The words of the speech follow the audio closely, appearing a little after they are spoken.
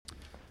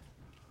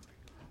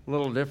a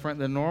little different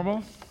than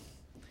normal.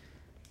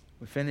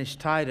 We finished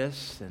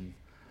Titus, and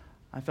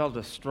I felt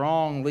a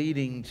strong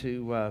leading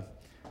to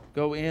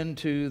go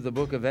into the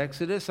book of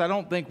Exodus. I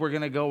don't think we're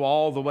going to go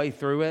all the way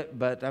through it,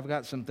 but I've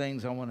got some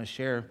things I want to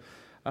share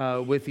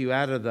with you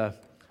out of the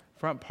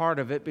front part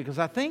of it, because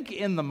I think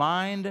in the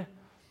mind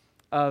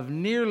of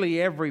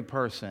nearly every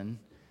person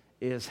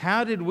is,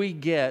 how did we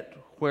get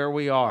where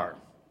we are?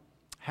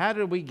 How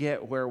did we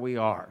get where we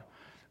are?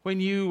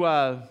 When you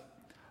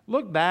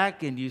look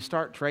back and you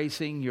start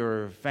tracing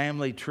your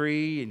family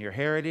tree and your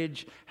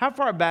heritage, how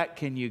far back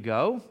can you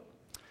go?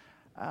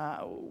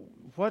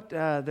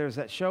 There's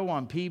that show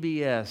on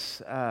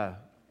PBS,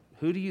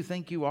 Who Do You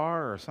Think You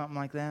Are, or something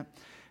like that,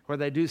 where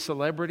they do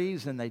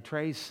celebrities and they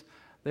trace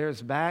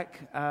theirs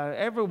back.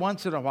 Every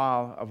once in a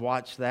while I've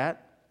watched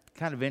that.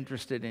 Kind of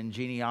interested in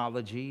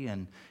genealogy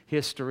and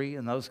history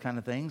and those kind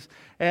of things.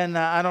 And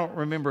I don't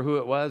remember who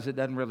it was. It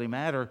doesn't really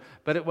matter.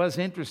 But it was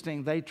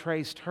interesting. They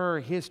traced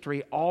her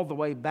history all the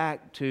way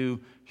back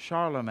to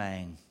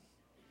Charlemagne.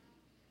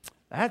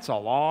 That's a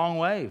long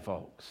way,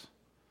 folks.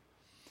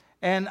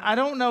 And I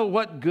don't know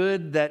what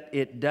good that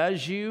it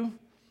does you,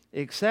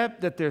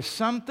 except that there's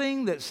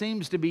something that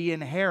seems to be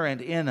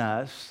inherent in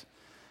us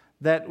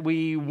that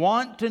we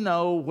want to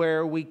know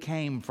where we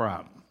came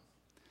from.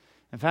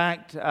 In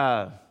fact,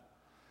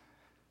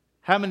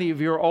 how many of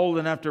you are old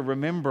enough to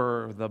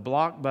remember the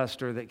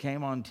blockbuster that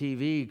came on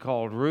TV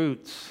called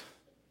Roots?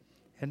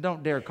 And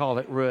don't dare call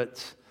it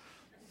Roots.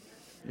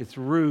 It's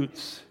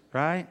Roots,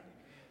 right?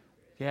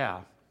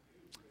 Yeah.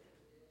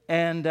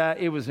 And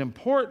it was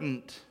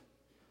important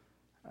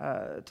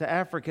to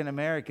African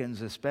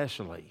Americans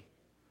especially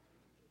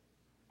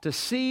to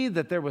see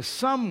that there was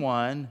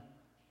someone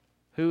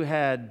who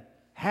had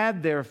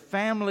their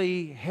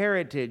family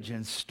heritage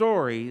and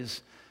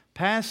stories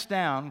passed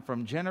down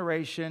from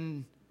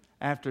generation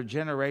after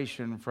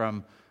generation,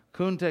 from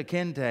Kunta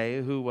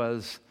Kinte, who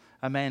was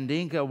a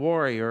Mandinka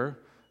warrior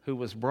who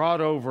was brought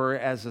over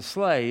as a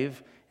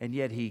slave, and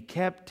yet he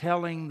kept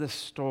telling the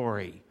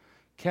story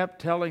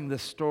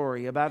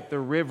about the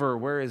river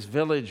where his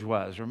village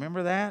was.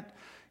 Remember that?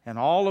 And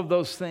all of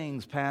those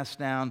things passed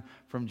down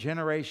from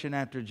generation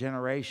after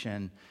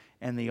generation.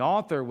 And the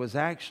author was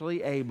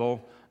actually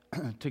able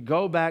to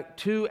go back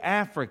to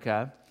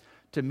Africa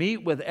to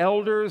meet with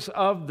elders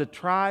of the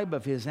tribe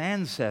of his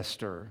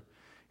ancestor.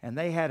 And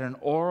they had an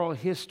oral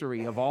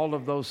history of all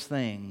of those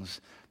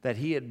things that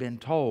he had been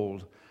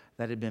told,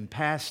 that had been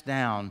passed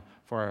down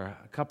for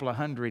a couple of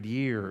hundred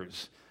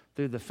years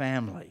through the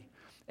family.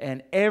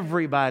 And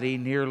everybody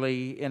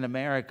nearly in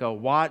America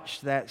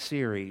watched that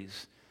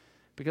series,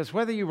 because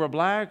whether you were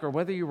black or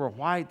whether you were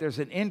white, there's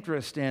an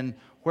interest in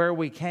where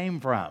we came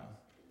from.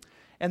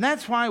 And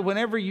that's why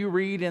whenever you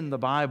read in the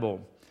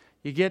Bible,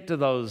 you get to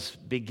those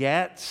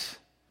begats,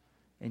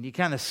 and you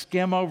kind of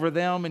skim over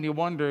them and you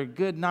wonder,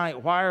 good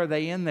night, why are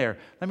they in there?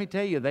 Let me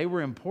tell you, they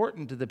were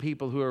important to the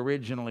people who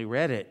originally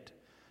read it,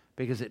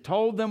 because it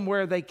told them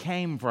where they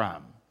came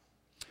from.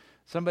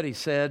 Somebody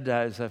said,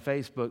 as a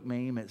Facebook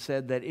meme, it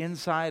said that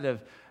inside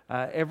of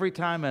every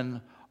time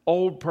an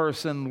old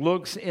person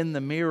looks in the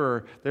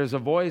mirror, there's a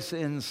voice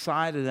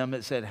inside of them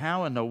that said,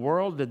 how in the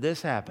world did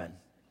this happen?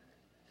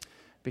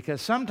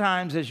 Because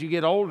sometimes as you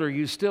get older,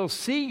 you still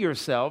see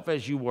yourself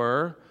as you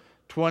were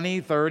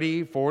 20,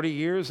 30, 40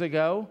 years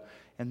ago.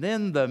 And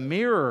then the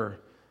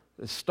mirror,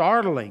 the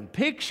startling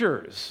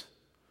pictures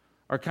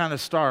are kind of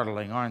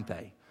startling, aren't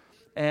they?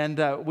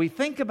 And we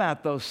think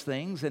about those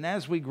things, and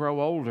as we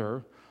grow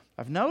older,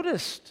 I've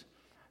noticed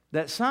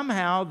that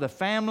somehow the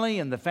family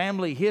and the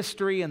family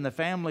history and the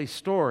family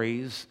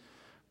stories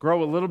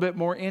grow a little bit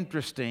more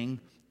interesting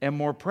and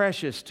more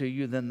precious to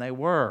you than they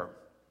were.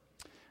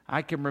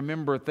 I can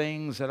remember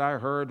things that I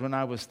heard when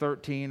I was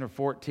 13 or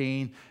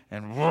 14,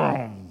 and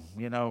vroom,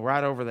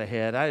 right over the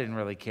head. I didn't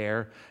really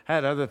care. I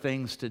had other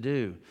things to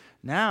do.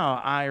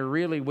 Now, I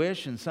really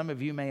wish, and some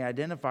of you may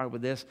identify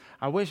with this,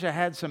 I wish I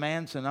had some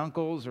aunts and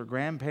uncles or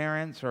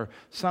grandparents or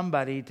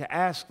somebody to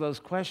ask those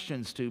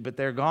questions to, but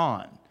they're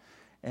gone.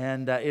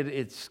 And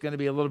it's going to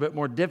be a little bit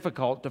more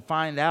difficult to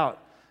find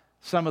out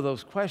some of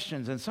those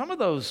questions. And some of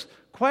those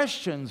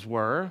questions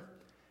were,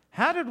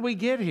 how did we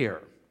get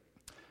here?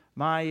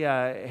 My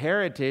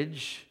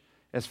heritage,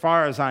 as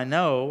far as I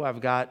know,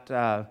 I've got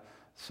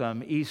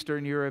some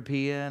Eastern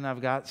European,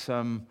 I've got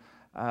some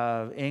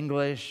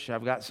English,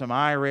 I've got some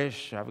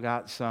Irish, I've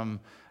got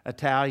some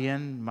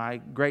Italian. My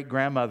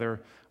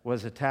great-grandmother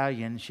was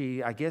Italian.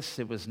 I guess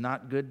it was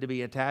not good to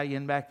be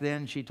Italian back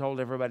then. She told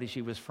everybody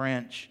she was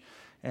French.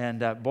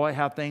 And boy,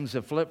 how things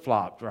have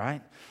flip-flopped,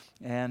 right?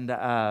 And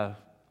I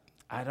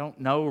don't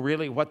know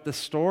really what the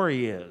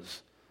story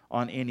is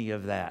on any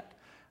of that.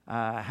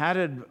 How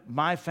did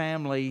my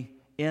family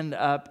end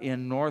up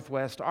in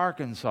northwest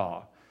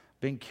Arkansas?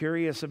 Been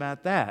curious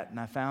about that. And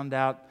I found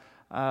out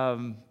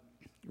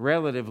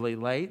relatively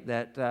late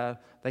that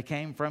they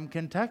came from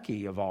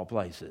Kentucky, of all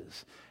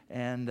places.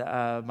 And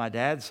my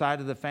dad's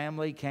side of the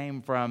family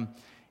came from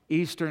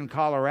eastern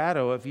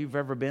Colorado. If you've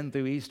ever been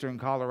through eastern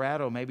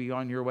Colorado, maybe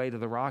on your way to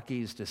the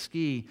Rockies to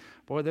ski,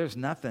 boy, there's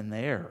nothing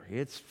there.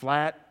 It's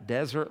flat,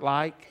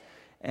 desert-like.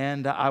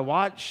 And I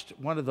watched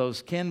one of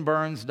those Ken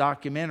Burns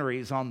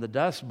documentaries on the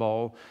Dust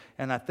Bowl,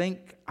 and I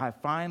think I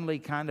finally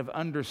kind of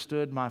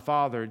understood my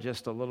father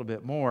just a little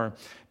bit more,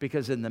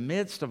 because in the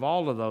midst of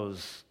all of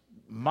those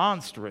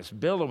monstrous,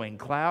 billowing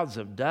clouds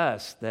of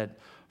dust that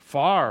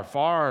far,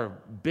 far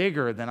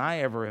bigger than I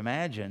ever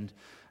imagined,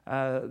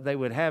 they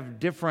would have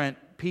different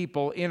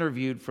people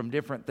interviewed from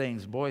different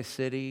things, Boise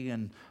City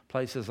and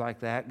places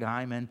like that,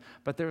 Guyman.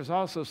 But there was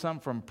also some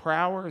from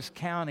Prowers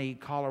County,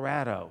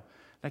 Colorado.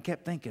 I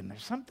kept thinking,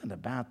 there's something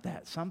about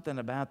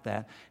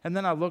that. And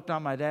then I looked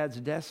on my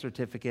dad's death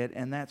certificate,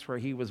 and that's where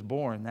he was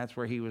born. That's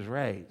where he was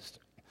raised.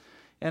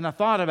 And I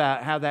thought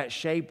about how that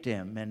shaped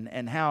him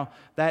and how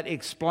that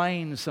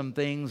explains some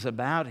things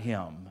about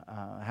him,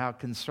 how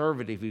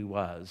conservative he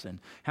was and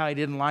how he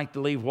didn't like to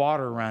leave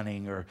water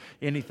running or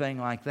anything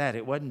like that.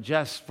 It wasn't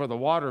just for the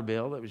water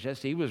bill. It was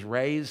just he was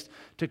raised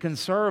to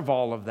conserve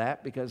all of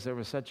that because there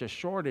was such a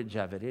shortage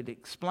of it. It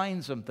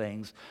explains some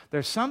things.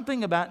 There's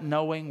something about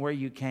knowing where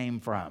you came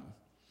from.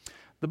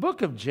 The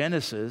book of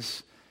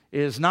Genesis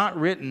is not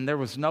written. There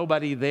was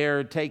nobody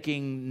there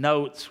taking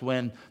notes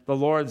when the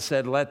Lord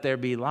said, "Let there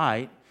be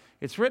light."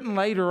 It's written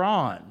later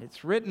on.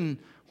 It's written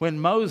when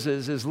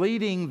Moses is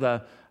leading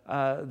the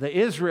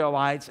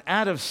Israelites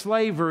out of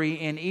slavery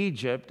in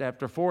Egypt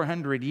after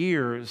 400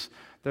 years.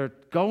 They're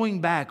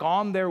going back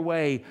on their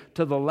way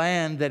to the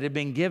land that had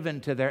been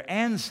given to their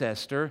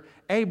ancestor,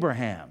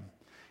 Abraham.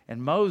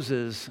 And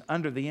Moses,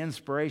 under the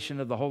inspiration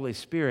of the Holy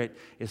Spirit,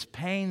 is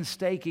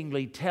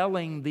painstakingly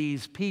telling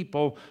these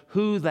people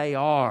who they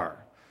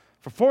are.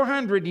 For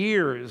 400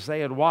 years, they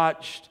had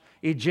watched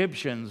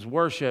Egyptians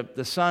worship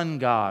the sun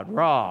god,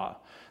 Ra,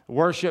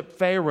 worship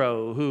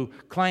Pharaoh, who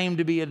claimed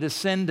to be a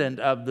descendant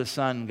of the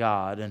sun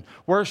god, and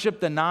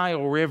worship the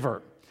Nile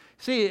River.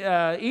 See,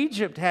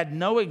 Egypt had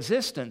no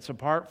existence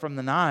apart from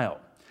the Nile.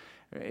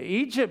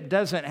 Egypt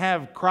doesn't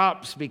have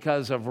crops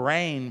because of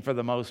rain for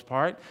the most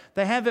part.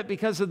 They have it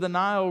because of the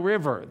Nile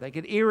River. They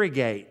could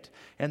irrigate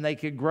and they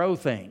could grow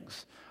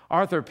things.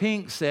 Arthur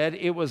Pink said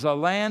it was a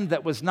land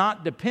that was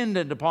not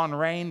dependent upon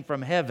rain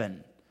from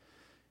heaven.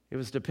 It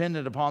was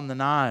dependent upon the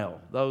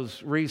Nile,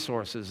 those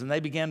resources. And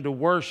they began to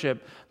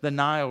worship the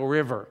Nile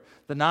River.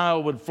 The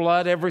Nile would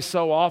flood every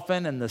so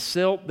often, and the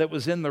silt that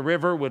was in the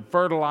river would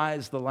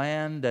fertilize the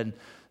land. And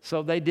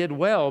so they did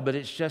well, but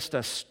it's just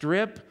a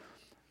strip,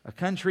 a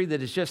country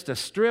that is just a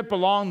strip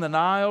along the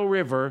Nile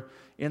River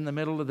in the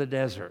middle of the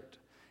desert.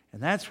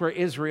 And that's where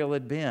Israel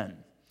had been.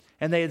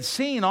 And they had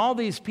seen all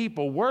these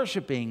people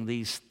worshiping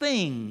these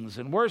things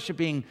and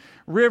worshiping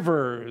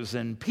rivers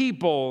and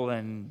people.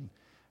 And,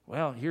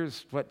 well,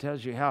 here's what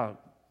tells you how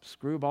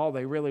screwball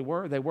they really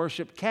were. They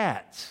worshiped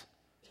cats.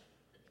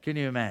 Can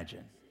you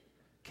imagine?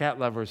 Cat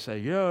lovers say,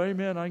 yeah,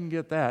 amen, I can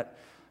get that.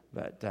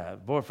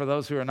 But, boy, for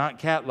those who are not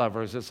cat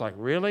lovers, it's like,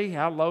 really?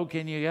 How low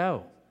can you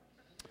go?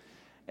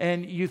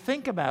 And you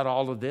think about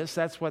all of this,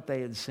 that's what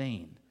they had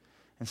seen.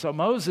 And so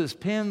Moses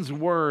pens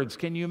words.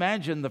 Can you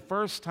imagine the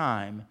first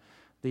time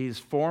these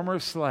former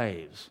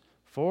slaves,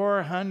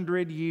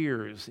 400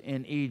 years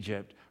in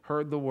Egypt,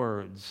 heard the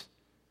words?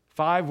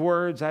 5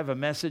 words. I have a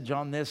message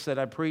on this that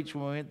I preached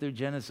when we went through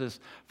Genesis.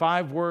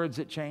 5 words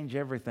that change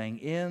everything.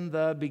 In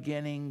the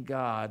beginning,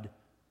 God.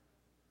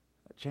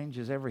 That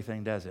changes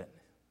everything, does it?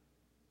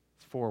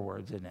 It's 4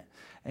 words, isn't it?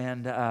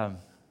 And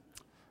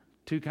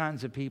 2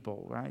 kinds of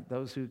people, right?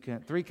 Those who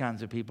can, 3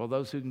 kinds of people,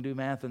 those who can do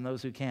math and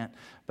those who can't.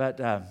 But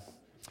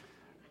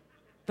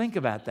think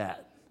about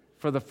that.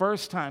 For the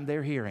first time,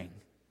 they're hearing,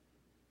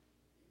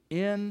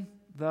 in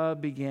the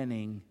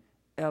beginning,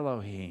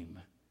 Elohim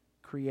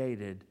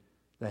created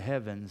the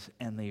heavens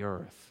and the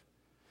earth.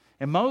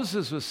 And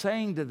Moses was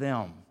saying to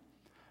them,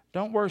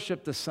 don't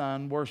worship the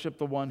sun, worship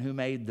the one who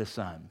made the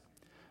sun.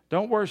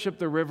 Don't worship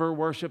the river,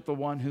 worship the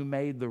one who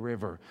made the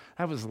river.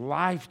 That was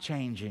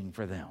life-changing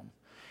for them.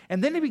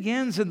 And then he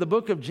begins in the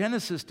book of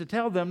Genesis to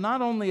tell them not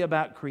only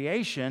about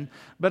creation,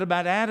 but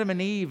about Adam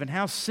and Eve and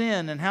how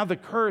sin and how the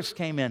curse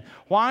came in.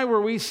 Why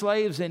were we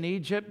slaves in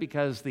Egypt?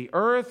 Because the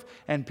earth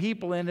and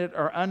people in it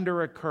are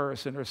under a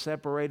curse and are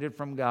separated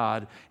from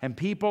God. And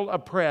people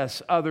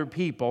oppress other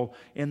people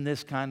in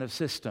this kind of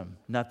system.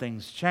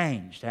 Nothing's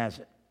changed, has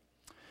it?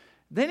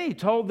 Then he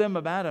told them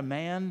about a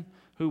man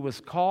who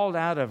was called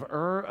out of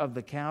Ur of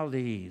the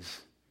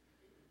Chaldees,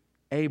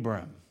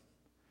 Abram.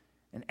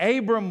 And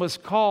Abram was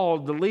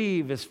called to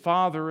leave his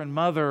father and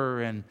mother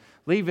and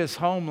leave his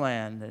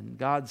homeland. And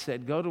God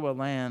said, go to a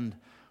land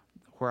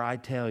where I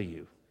tell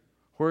you.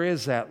 Where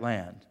is that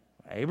land?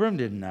 Abram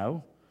didn't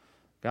know.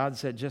 God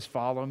said, just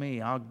follow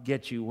me. I'll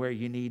get you where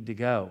you need to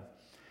go.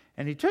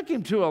 And he took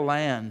him to a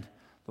land,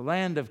 the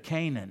land of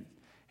Canaan.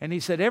 And he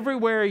said,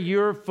 everywhere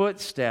your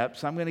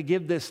footsteps, I'm going to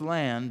give this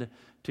land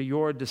to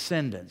your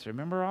descendants.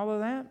 Remember all of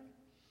that?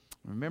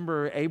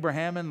 Remember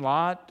Abraham and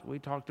Lot? We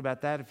talked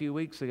about that a few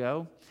weeks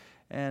ago.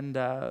 And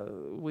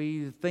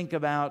we think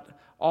about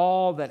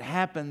all that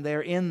happened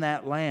there in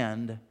that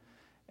land.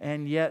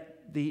 And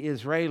yet the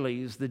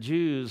Israelis, the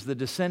Jews, the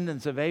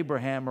descendants of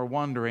Abraham are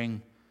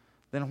wondering,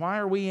 then why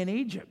are we in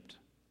Egypt?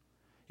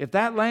 If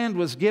that land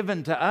was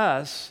given to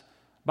us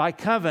by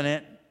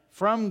covenant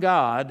from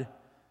God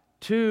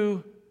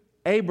to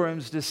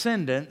Abram's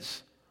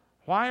descendants,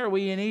 why are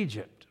we in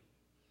Egypt?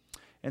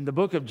 And the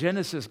book of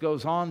Genesis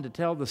goes on to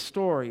tell the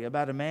story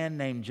about a man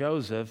named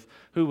Joseph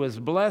who was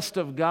blessed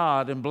of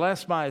God and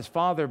blessed by his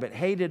father but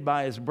hated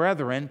by his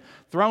brethren,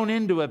 thrown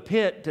into a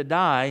pit to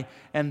die,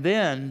 and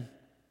then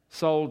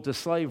sold to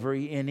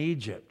slavery in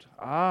Egypt.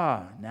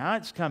 Now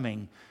it's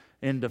coming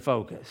into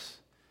focus.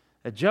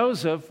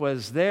 Joseph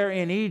was there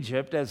in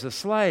Egypt as a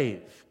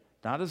slave,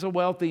 not as a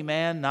wealthy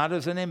man, not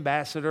as an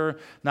ambassador,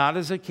 not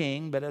as a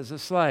king, but as a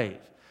slave.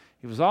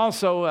 He was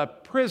also a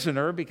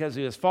prisoner because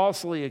he was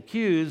falsely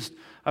accused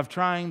of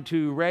trying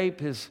to rape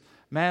his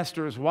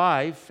master's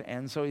wife,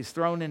 and so he's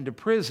thrown into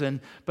prison.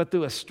 But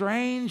through a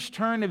strange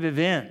turn of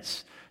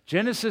events,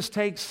 Genesis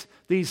takes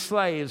these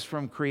slaves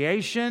from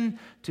creation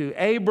to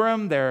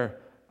Abram, their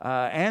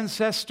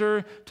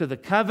ancestor, to the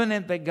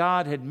covenant that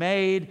God had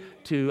made,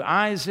 to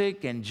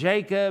Isaac and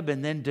Jacob,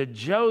 and then to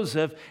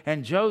Joseph.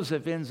 And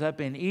Joseph ends up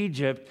in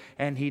Egypt,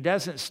 and he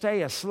doesn't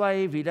stay a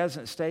slave, he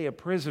doesn't stay a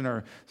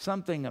prisoner.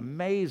 Something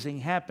amazing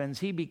happens.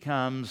 He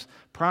becomes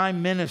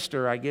prime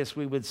minister, I guess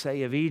we would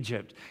say, of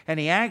Egypt. And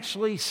he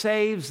actually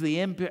saves the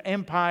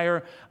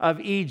empire of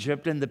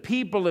Egypt and the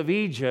people of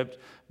Egypt.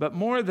 But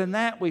more than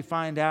that, we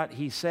find out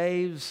he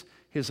saves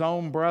his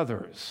own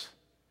brothers.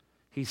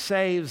 He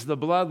saves the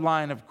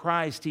bloodline of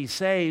Christ. He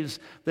saves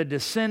the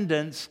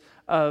descendants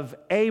of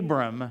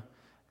Abram.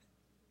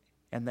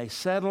 And they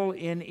settle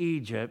in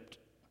Egypt.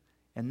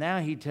 And now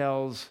he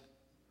tells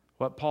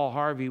what Paul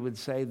Harvey would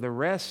say, the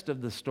rest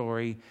of the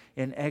story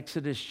in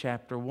Exodus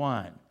chapter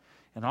 1.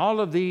 And all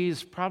of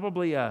these,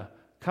 probably a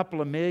couple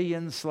of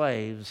million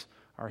slaves,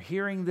 are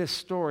hearing this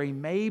story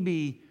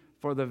maybe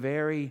for the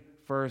very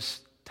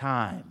first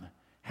time.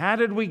 How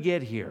did we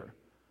get here?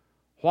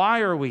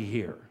 Why are we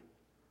here?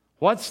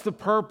 What's the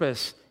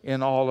purpose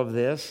in all of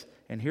this?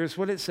 And here's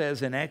what it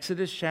says in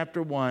Exodus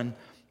chapter 1,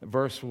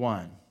 verse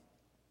 1.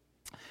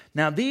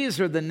 Now these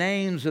are the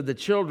names of the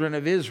children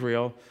of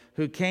Israel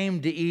who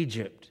came to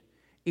Egypt.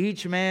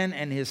 Each man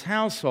and his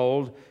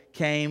household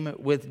came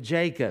with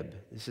Jacob.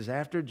 This is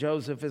after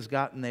Joseph has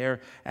gotten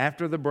there,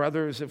 after the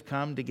brothers have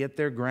come to get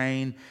their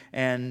grain,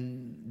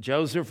 and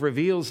Joseph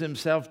reveals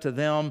himself to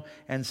them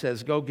and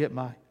says, go get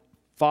my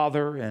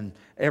father and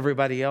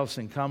everybody else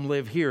and come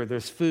live here.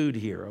 There's food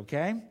here,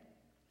 okay?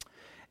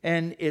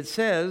 And it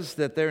says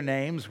that their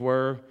names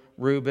were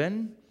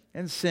Reuben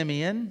and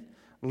Simeon,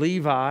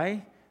 Levi,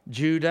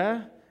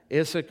 Judah,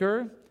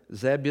 Issachar,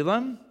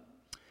 Zebulun,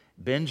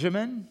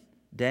 Benjamin,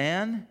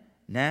 Dan,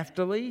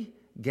 Naphtali,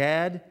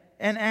 Gad,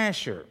 and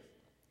Asher.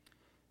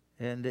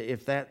 And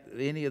if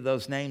any of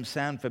those names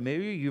sound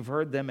familiar, you've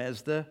heard them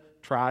as the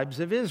tribes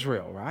of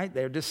Israel, right?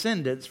 They're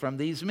descendants from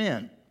these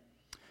men.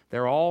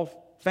 They're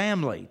all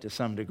family to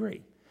some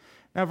degree.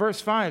 Now,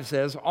 verse 5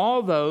 says,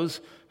 all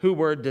those who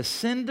were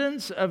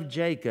descendants of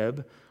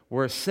Jacob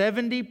were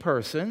 70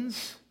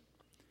 persons,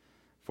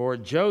 for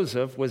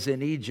Joseph was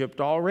in Egypt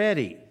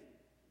already.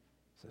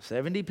 So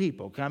 70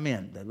 people come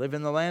in. They live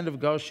in the land of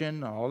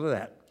Goshen, all of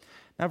that.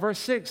 Now, verse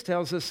 6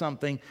 tells us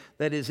something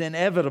that is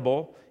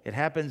inevitable. It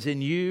happens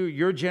in you,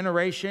 your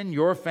generation,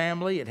 your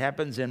family. It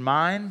happens in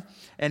mine,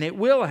 and it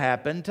will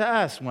happen to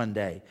us one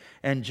day.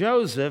 And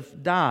Joseph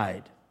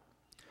died.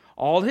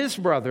 All his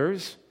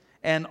brothers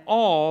and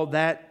all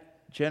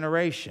that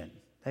generation,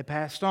 they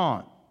passed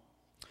on.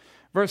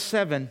 Verse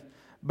 7,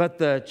 but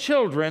the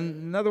children,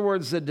 in other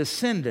words, the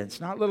descendants,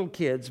 not little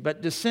kids,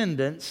 but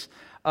descendants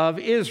of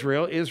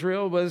Israel,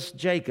 Israel was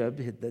Jacob,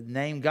 the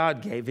name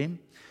God gave him,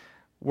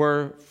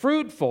 were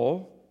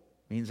fruitful,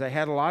 means they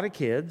had a lot of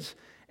kids,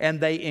 and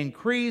they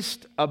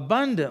increased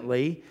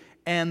abundantly,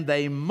 and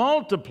they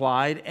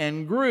multiplied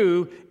and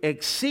grew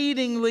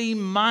exceedingly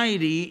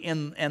mighty,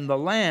 and the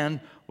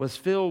land was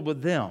filled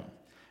with them.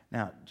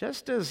 Now,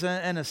 just as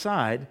an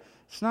aside,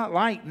 it's not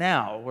like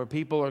now where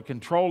people are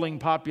controlling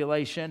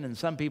population and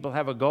some people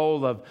have a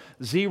goal of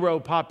zero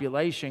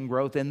population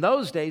growth. In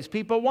those days,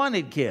 people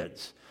wanted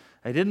kids.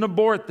 They didn't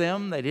abort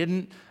them. They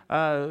didn't,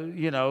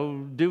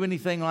 do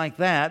anything like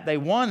that. They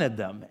wanted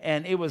them.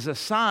 And it was a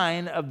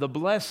sign of the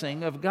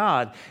blessing of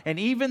God. And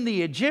even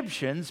the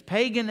Egyptians,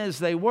 pagan as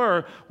they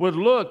were, would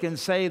look and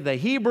say, the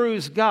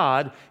Hebrews'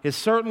 God is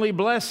certainly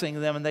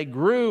blessing them. And they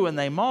grew and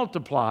they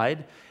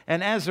multiplied.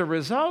 And as a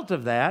result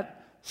of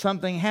that,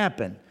 something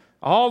happened.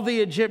 All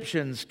the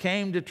Egyptians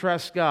came to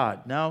trust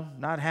God. No,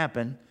 not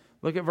happen.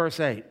 Look at verse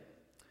 8.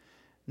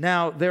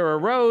 Now there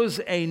arose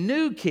a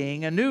new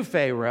king, a new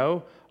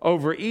Pharaoh,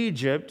 over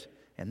Egypt,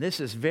 and this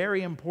is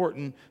very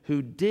important,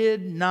 who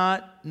did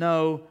not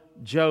know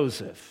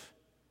Joseph.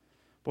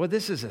 Boy,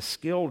 this is a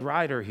skilled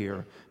writer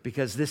here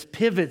because this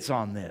pivots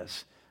on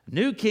this.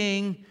 New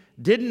king,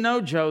 didn't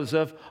know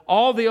Joseph,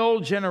 all the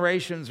old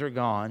generations are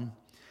gone.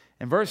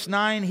 In verse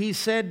 9, he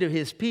said to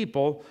his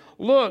people,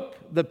 look,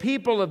 the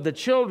people of the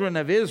children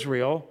of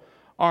Israel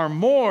are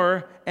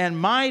more and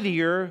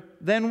mightier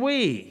than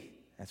we.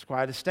 That's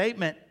quite a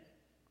statement.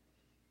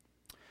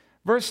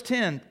 Verse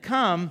 10,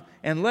 come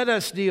and let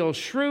us deal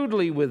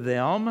shrewdly with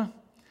them,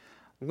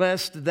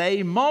 lest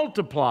they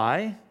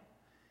multiply,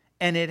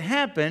 and it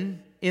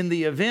happen in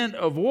the event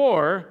of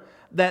war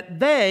that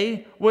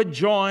they would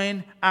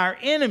join our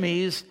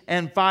enemies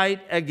and fight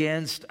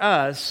against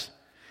us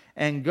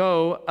and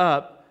go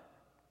up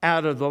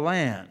out of the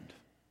land.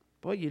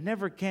 Boy, you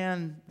never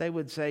can, they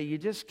would say, you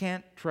just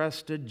can't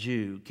trust a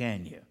Jew,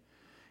 can you?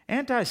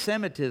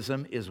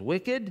 Anti-Semitism is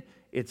wicked,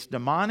 it's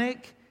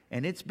demonic,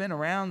 and it's been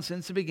around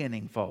since the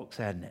beginning, folks,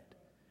 hasn't it?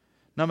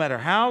 No matter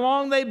how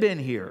long they've been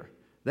here,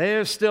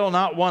 they're still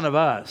not one of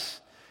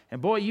us.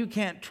 And boy, you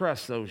can't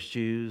trust those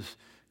Jews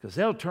because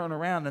they'll turn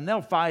around and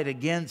they'll fight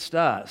against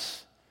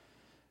us.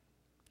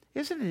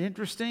 Isn't it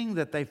interesting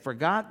that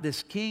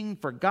this king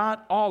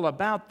forgot all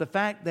about the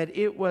fact that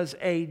it was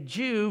a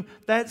Jew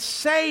that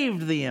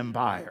saved the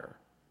empire?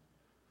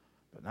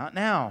 But not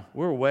now.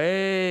 We're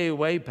way,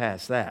 way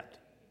past that.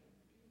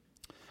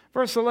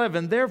 Verse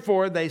 11,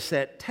 therefore they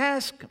set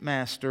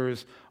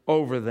taskmasters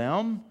over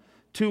them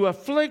to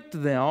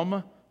afflict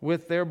them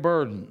with their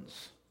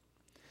burdens.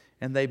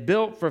 And they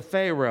built for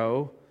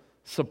Pharaoh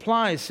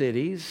supply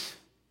cities,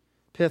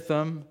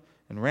 Pithom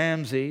and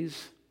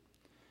Ramses.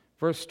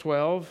 Verse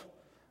 12,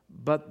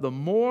 but the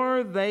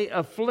more they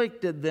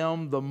afflicted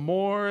them, the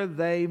more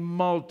they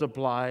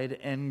multiplied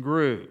and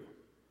grew.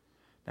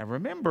 Now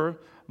remember,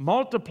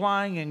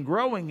 multiplying and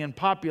growing in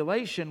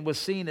population was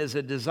seen as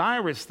a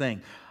desirous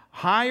thing.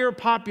 Higher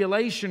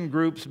population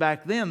groups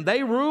back then,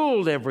 they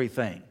ruled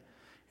everything.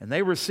 And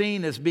they were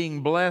seen as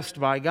being blessed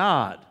by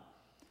God.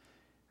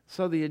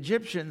 So the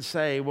Egyptians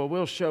say, well,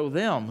 we'll show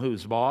them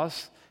who's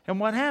boss. And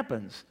what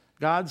happens?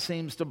 God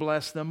seems to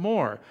bless them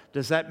more.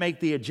 Does that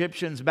make the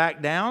Egyptians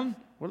back down?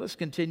 Well, let's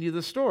continue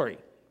the story.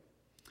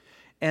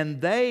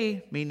 And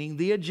they, meaning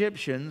the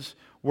Egyptians,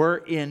 were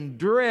in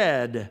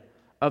dread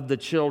of the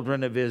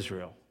children of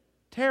Israel,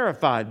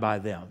 terrified by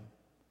them.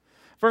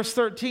 Verse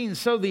 13,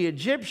 so the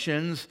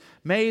Egyptians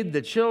made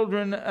the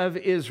children of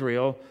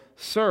Israel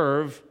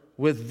serve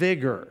with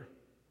vigor.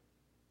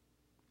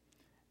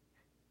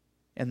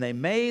 And they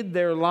made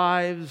their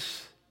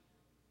lives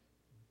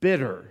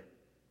bitter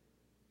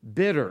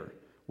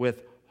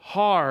with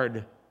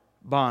hard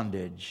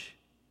bondage,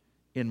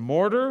 in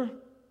mortar,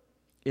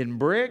 in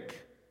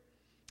brick,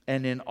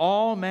 and in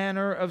all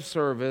manner of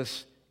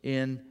service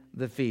in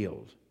the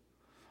field.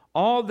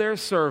 All their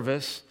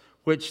service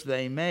which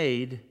they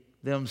made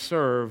them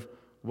serve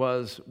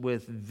was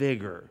with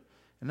vigor.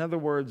 In other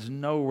words,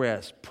 no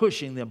rest,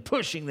 pushing them,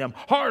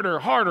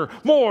 harder,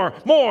 more,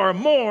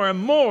 and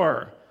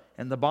more.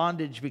 And the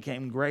bondage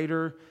became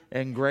greater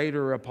and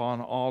greater upon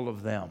all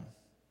of them.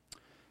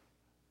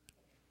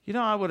 You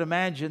know, I would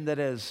imagine that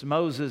as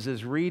Moses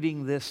is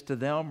reading this to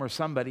them, or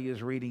somebody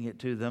is reading it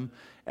to them,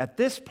 at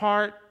this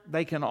part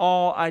they can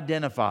all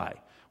identify.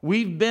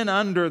 We've been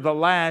under the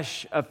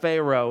lash of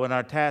Pharaoh and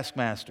our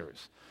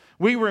taskmasters.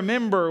 We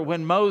remember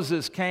when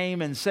Moses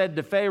came and said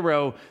to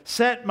Pharaoh,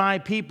 set my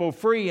people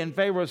free. And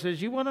Pharaoh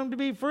says, you want them to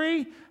be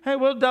free? Hey,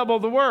 we'll double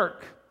the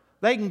work.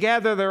 They can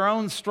gather their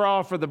own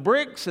straw for the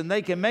bricks and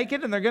they can make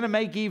it, and they're going to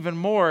make even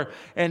more.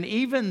 And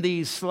even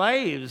these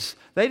slaves,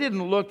 they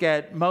didn't look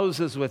at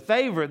Moses with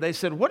favor. They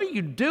said, what are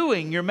you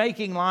doing? You're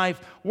making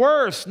life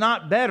worse,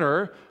 not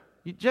better.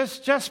 You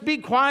just be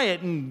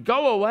quiet and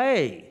go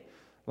away.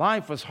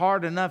 Life was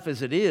hard enough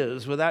as it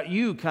is without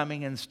you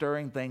coming and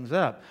stirring things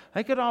up.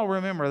 They could all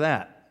remember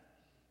that.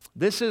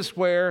 This is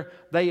where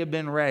they have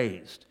been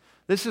raised.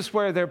 This is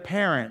where their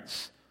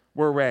parents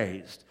were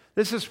raised.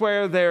 This is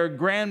where their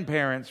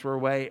grandparents were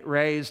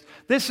raised.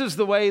 This is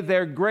the way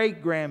their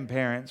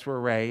great-grandparents were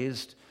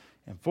raised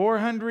in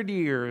 400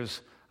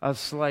 years of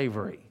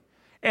slavery.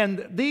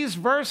 And these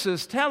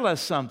verses tell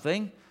us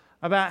something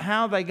about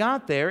how they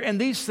got there, and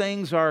these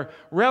things are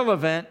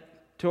relevant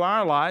to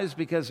our lives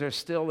because they're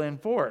still in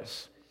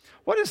force.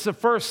 What is the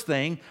first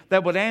thing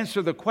that would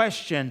answer the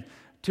question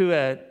to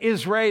an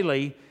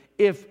Israeli,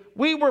 if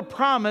we were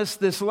promised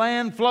this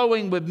land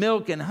flowing with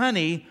milk and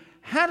honey,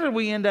 how did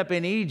we end up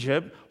in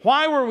Egypt?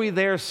 Why were we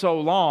there so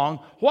long?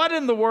 What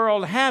in the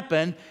world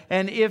happened?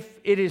 And if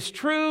it is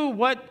true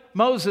what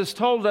Moses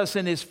told us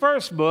in his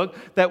first book,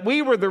 that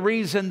we were the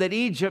reason that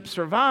Egypt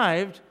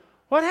survived,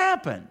 what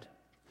happened?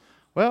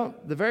 Well,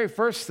 the very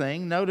first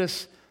thing,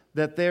 notice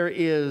that there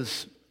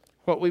is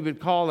what we would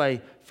call a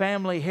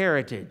family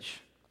heritage.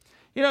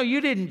 You know,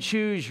 you didn't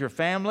choose your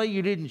family,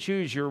 you didn't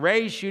choose your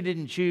race, you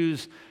didn't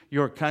choose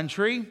your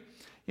country.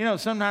 You know,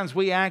 sometimes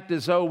we act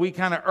as though we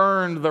kind of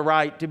earned the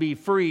right to be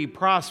free,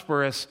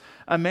 prosperous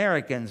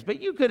Americans.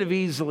 But you could have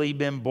easily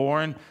been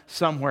born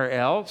somewhere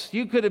else.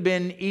 You could have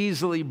been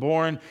easily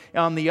born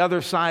on the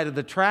other side of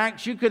the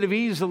tracks. You could have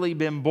easily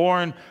been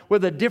born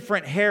with a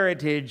different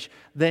heritage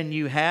than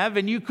you have.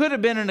 And you could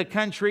have been in a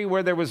country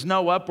where there was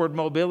no upward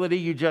mobility.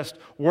 You just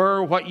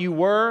were what you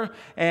were.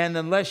 And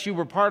unless you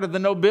were part of the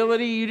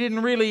nobility, you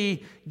didn't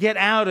really get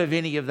out of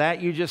any of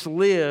that. You just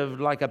lived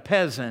like a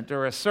peasant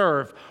or a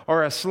serf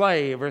or a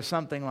slave or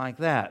something like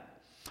that.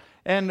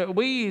 And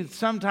we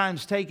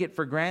sometimes take it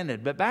for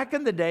granted. But back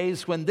in the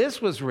days when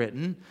this was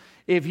written,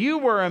 if you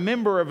were a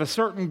member of a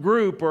certain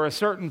group or a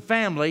certain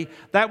family,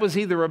 that was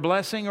either a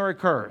blessing or a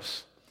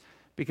curse.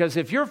 Because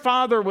if your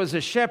father was a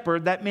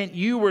shepherd, that meant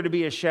you were to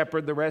be a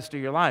shepherd the rest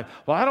of your life.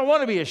 Well, I don't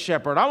want to be a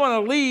shepherd. I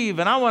want to leave,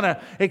 and I want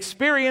to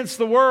experience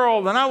the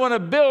world, and I want to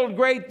build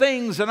great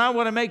things, and I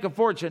want to make a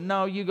fortune.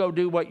 No, you go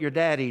do what your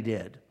daddy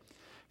did.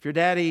 If your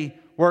daddy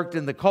worked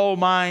in the coal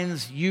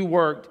mines, you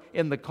worked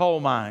in the coal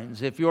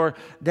mines. If your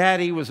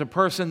daddy was a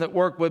person that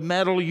worked with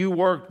metal, you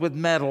worked with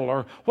metal,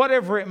 or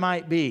whatever it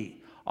might be.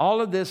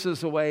 All of this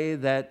is the way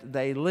that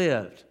they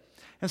lived.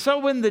 And so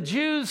when the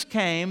Jews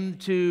came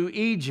to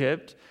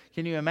Egypt,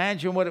 can you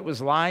imagine what it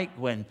was like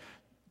when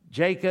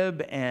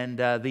Jacob and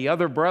the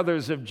other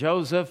brothers of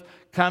Joseph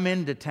come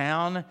into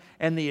town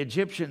and the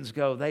Egyptians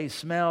go, they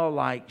smell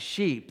like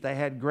sheep. They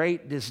had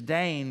great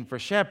disdain for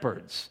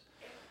shepherds.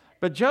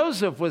 But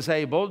Joseph was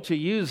able to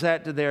use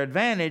that to their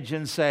advantage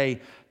and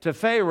say to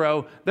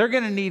Pharaoh, they're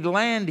going to need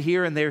land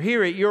here, and they're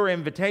here at your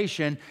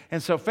invitation.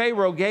 And so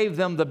Pharaoh gave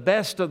them the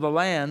best of the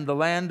land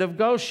of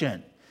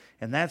Goshen.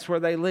 And that's where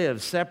they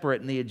lived,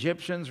 separate. And the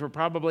Egyptians were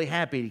probably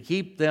happy to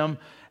keep them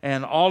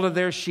and all of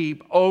their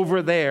sheep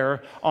over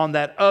there on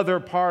that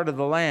other part of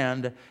the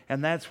land.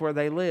 And that's where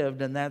they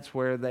lived, and that's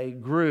where they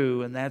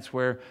grew, and that's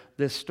where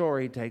this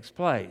story takes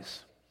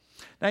place.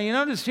 Now you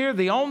notice here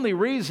the only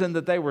reason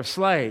that they were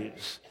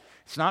slaves,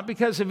 it's not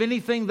because of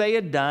anything they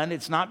had done.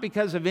 It's not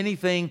because of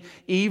anything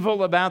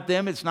evil about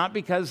them. It's not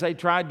because they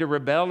tried to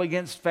rebel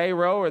against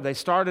Pharaoh or they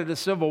started a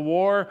civil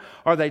war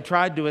or they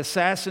tried to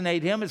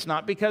assassinate him. It's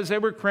not because they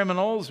were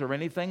criminals or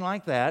anything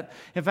like that.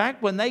 In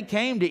fact, when they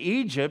came to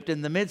Egypt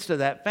in the midst of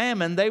that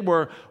famine, they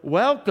were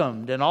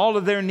welcomed and all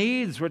of their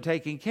needs were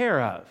taken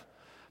care of.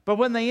 But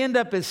when they end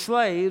up as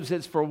slaves,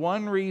 it's for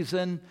one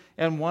reason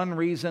and one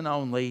reason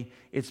only.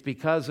 It's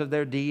because of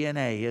their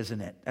DNA,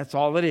 isn't it? That's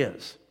all it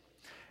is.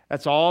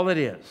 That's all it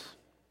is.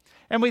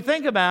 And we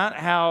think about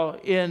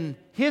how in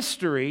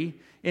history,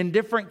 in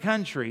different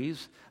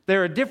countries,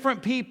 there are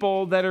different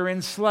people that are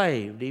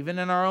enslaved, even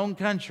in our own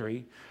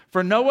country,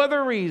 for no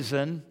other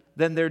reason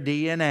than their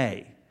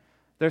DNA,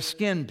 their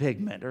skin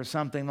pigment or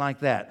something like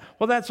that.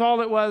 Well, that's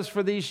all it was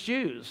for these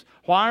Jews.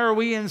 Why are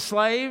we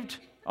enslaved?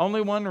 Only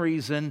one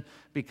reason,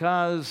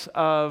 because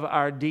of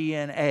our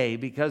DNA,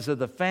 because of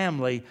the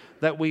family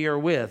that we are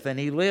with. And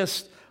he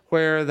lists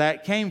where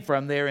that came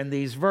from there in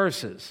these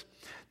verses.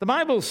 The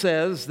Bible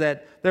says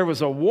that there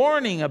was a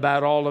warning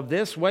about all of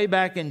this way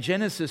back in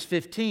Genesis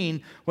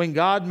 15 when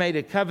God made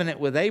a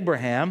covenant with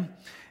Abraham.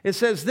 It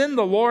says, "Then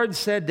the Lord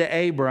said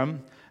to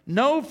Abram,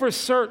 'Know for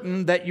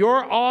certain that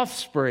your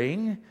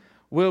offspring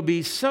will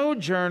be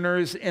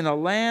sojourners in a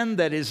land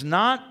that is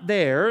not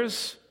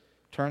theirs,'"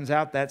 turns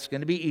out that's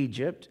going to be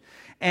Egypt,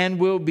 "'and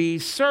will be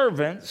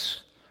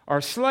servants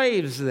or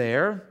slaves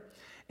there,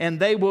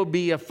 and they will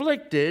be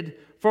afflicted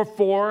for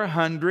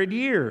 400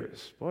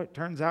 years. Boy, it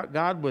turns out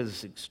God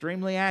was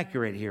extremely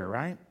accurate here,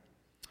 right?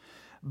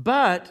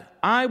 "But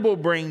I will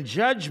bring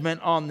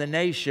judgment on the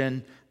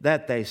nation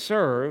that they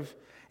serve,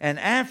 and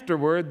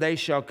afterward they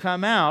shall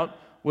come out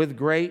with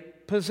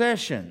great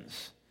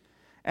possessions.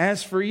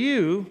 As for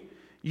you,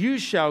 you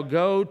shall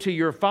go to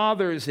your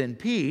fathers in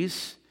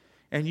peace,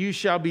 and you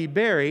shall be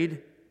buried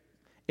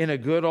in a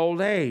good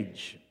old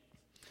age.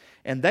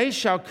 And they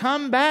shall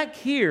come back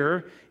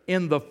here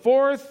in the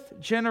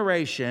 4th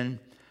generation,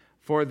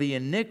 for the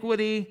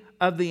iniquity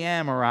of the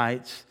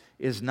Amorites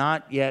is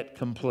not yet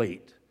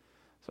complete."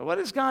 So what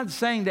is God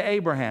saying to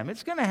Abraham?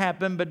 It's going to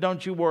happen, but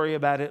don't you worry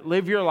about it.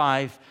 Live your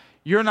life.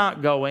 You're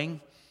not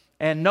going,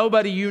 and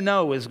nobody you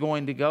know is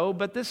going to go,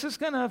 but this is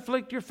going to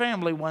afflict your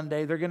family one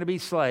day. They're going to be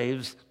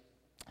slaves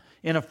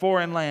in a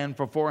foreign land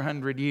for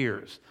 400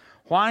 years.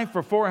 Why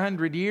for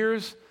 400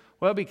 years?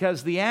 Well,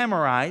 because the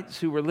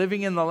Amorites who were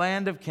living in the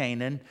land of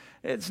Canaan,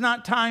 it's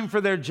not time for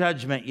their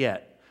judgment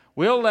yet.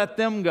 We'll let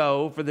them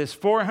go for this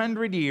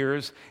 400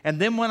 years, and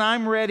then when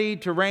I'm ready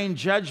to rain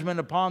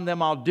judgment upon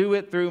them, I'll do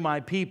it through my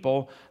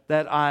people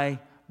that I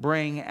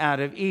bring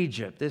out of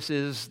Egypt. This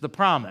is the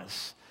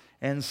promise.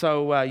 And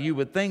so you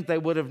would think they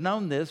would have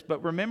known this,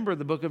 but remember,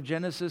 the book of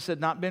Genesis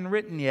had not been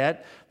written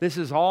yet. This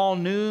is all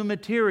new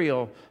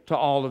material to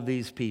all of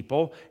these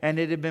people, and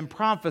it had been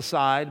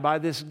prophesied by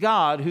this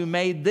God who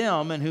made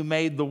them and who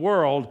made the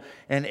world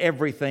and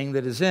everything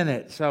that is in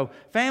it. So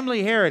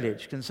family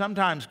heritage can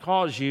sometimes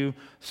cause you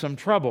some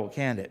trouble,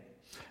 can't it?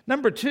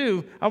 Number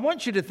 2, I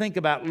want you to think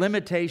about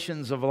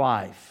limitations of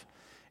life.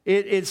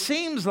 It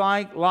seems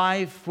like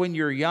life when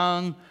you're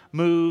young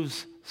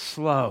moves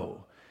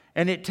slow.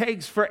 And it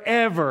takes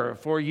forever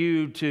for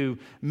you to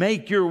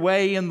make your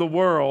way in the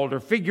world or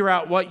figure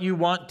out what you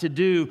want to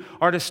do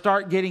or to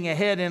start getting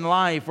ahead in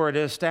life or to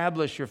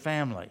establish your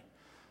family.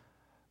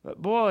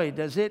 But boy,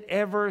 does it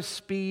ever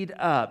speed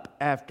up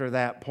after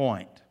that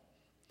point.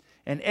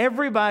 And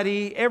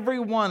everybody, every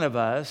one of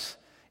us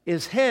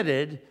is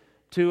headed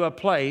to a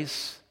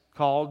place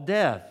called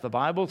death. The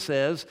Bible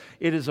says,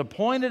 it is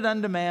appointed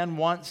unto man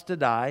once to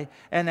die,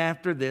 and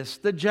after this,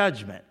 the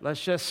judgment.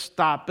 Let's just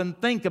stop and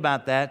think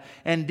about that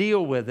and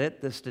deal with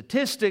it. The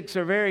statistics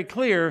are very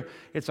clear.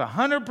 It's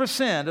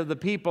 100% of the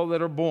people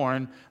that are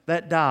born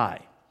that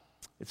die.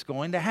 It's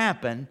going to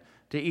happen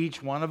to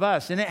each one of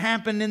us. And it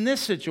happened in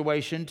this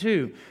situation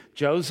too.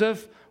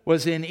 Joseph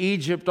was in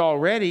Egypt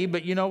already,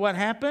 but you know what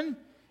happened?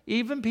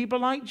 Even people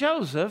like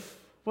Joseph,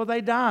 well,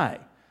 they die.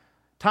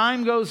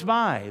 Time goes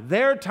by.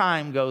 Their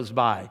time goes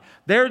by.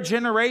 Their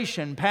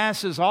generation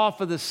passes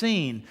off of the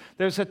scene.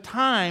 There's a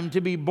time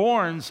to be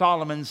born,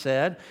 Solomon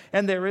said,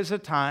 and there is a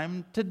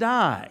time to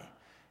die.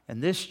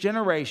 And this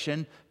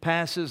generation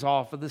passes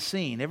off of the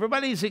scene.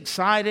 Everybody's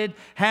excited,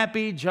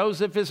 happy.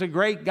 Joseph is a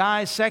great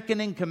guy, second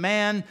in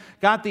command,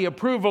 got the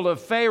approval of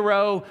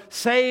Pharaoh,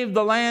 saved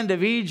the land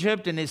of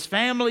Egypt, and his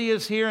family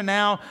is here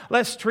now.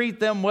 Let's treat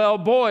them well.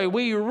 Boy,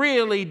 we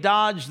really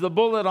dodged the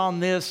bullet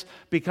on this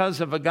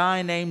because of a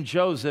guy named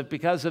Joseph,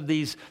 because of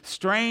these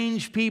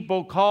strange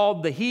people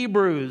called the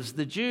Hebrews,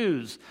 the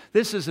Jews.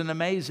 This is an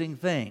amazing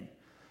thing.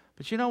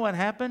 But you know what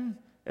happened?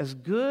 As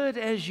good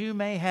as you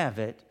may have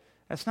it,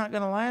 that's not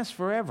going to last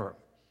forever.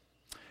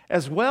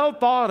 As well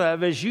thought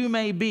of as you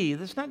may be,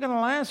 that's not going to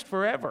last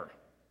forever.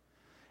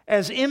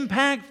 As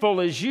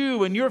impactful as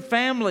you and your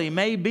family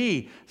may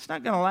be, it's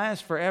not going to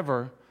last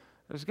forever.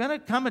 There's going to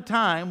come a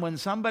time when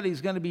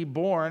somebody's going to be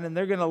born and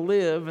they're going to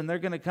live and they're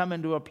going to come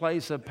into a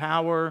place of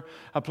power,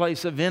 a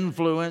place of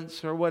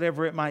influence, or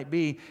whatever it might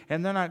be,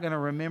 and they're not going to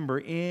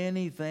remember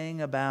anything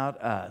about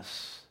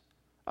us.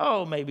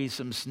 Oh, maybe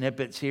some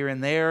snippets here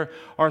and there,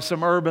 or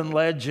some urban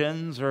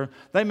legends, or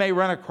they may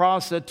run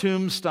across a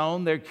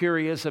tombstone they're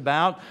curious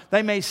about.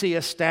 They may see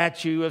a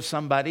statue of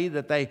somebody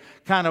that they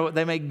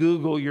may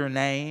Google your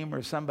name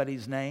or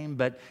somebody's name,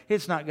 but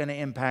it's not going to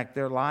impact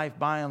their life.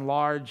 By and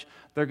large,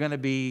 they're going to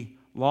be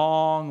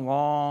long,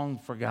 long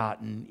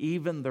forgotten.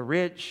 Even the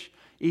rich,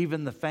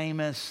 even the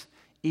famous,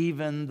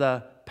 even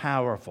the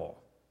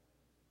powerful.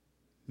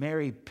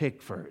 Mary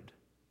Pickford.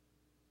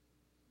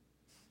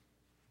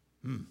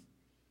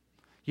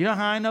 You know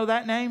how I know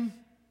that name?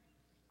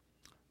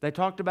 They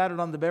talked about it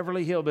on the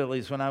Beverly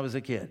Hillbillies when I was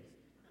a kid.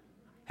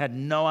 Had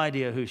no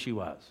idea who she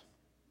was.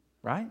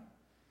 Right?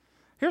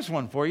 Here's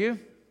one for you.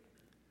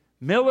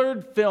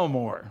 Millard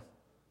Fillmore.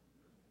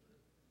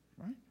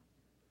 Right?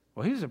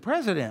 Well, he was a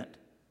president.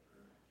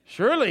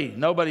 Surely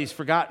nobody's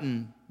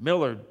forgotten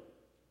Millard.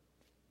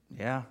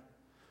 Yeah,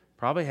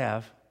 probably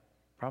have.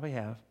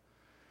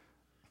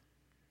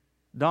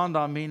 Dawned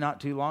on me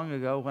not too long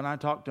ago when I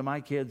talked to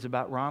my kids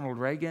about Ronald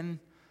Reagan.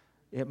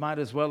 It might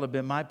as well have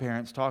been my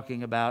parents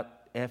talking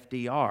about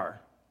FDR.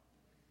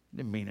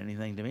 Didn't mean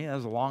anything to me. That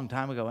was a long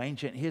time ago,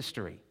 ancient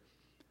history.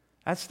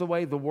 That's the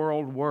way the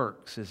world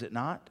works, is it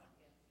not?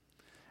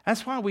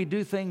 That's why we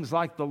do things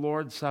like the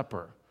Lord's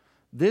Supper.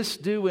 This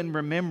do in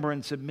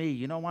remembrance of me.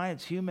 You know why?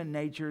 It's human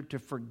nature to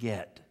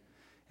forget.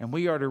 And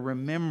we are to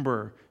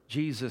remember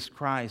Jesus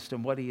Christ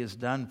and what He has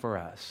done for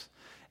us.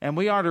 And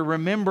we are to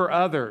remember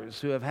others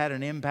who have had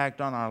an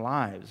impact on our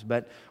lives.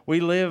 But we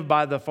live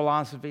by the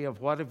philosophy of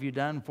what have you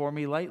done for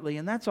me lately?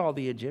 And that's all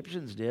the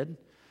Egyptians did.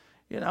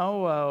 You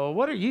know,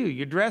 what are you?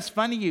 You dress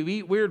funny, you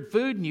eat weird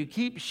food, and you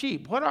keep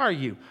sheep. What are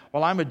you?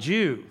 Well, I'm a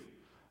Jew.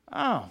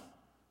 Oh,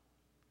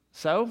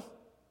 so?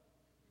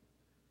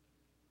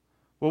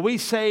 Well, we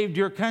saved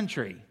your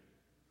country.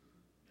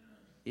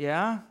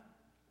 Yeah?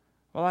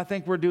 Well, I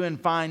think we're doing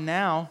fine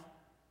now.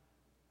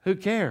 Who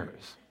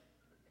cares?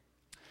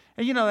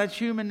 And you know, that's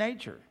human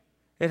nature.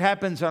 It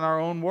happens in our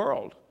own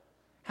world.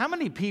 How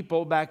many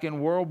people back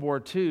in World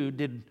War II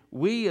did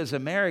we as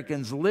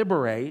Americans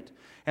liberate?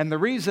 And the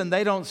reason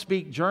they don't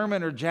speak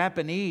German or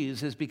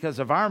Japanese is because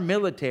of our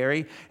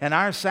military and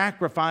our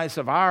sacrifice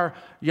of our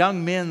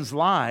young men's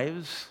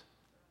lives.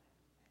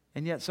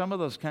 And yet some of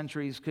those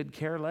countries could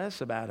care less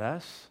about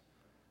us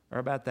or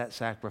about that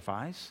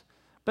sacrifice.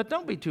 But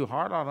don't be too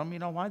hard on them. You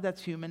know why?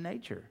 That's human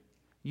nature.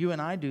 You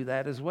and I do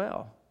that as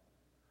well.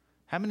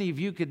 How many of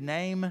you could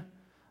name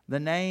the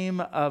name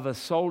of a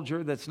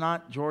soldier that's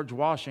not George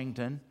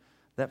Washington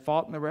that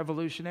fought in the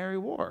Revolutionary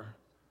War?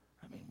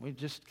 I mean, we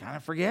just kind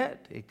of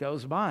forget. It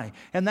goes by.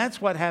 And that's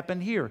what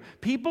happened here.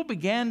 People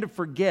began to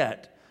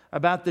forget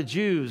about the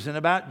Jews and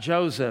about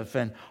Joseph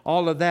and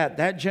all of that.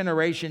 That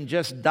generation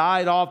just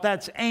died off.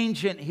 That's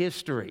ancient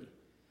history.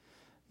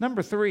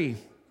 Number 3,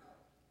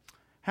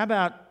 how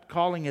about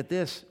calling it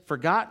this?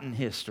 Forgotten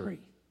history.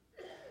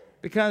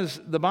 Because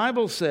the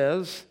Bible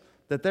says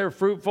that they're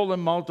fruitful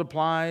and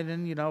multiplied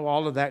and, you know,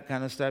 all of that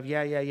kind of stuff.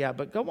 Yeah.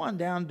 But go on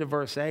down to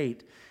verse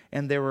 8.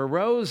 And there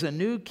arose a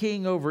new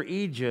king over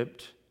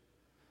Egypt.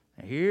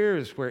 Now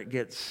here's where it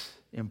gets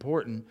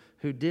important.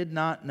 Who did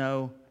not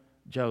know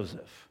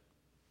Joseph.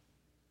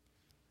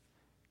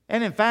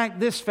 And in fact,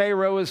 this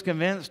Pharaoh is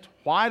convinced,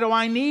 why do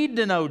I need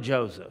to know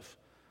Joseph?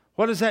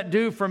 What does that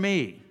do for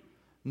me?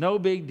 No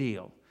big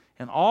deal.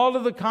 And all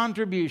of the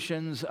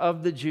contributions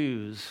of the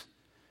Jews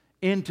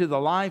into the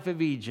life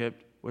of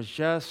Egypt was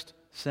just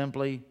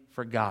simply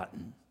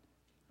forgotten.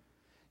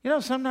 You know,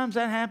 sometimes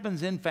that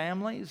happens in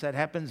families, that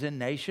happens in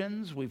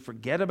nations. We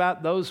forget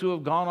about those who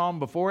have gone on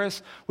before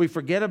us. We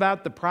forget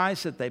about the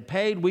price that they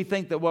paid. We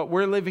think that what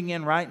we're living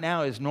in right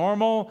now is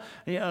normal.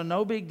 You know,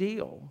 no big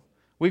deal.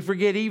 We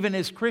forget even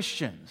as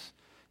Christians.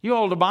 You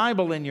hold a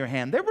Bible in your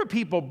hand. There were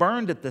people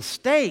burned at the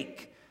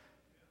stake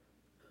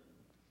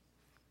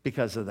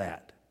because of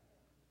that.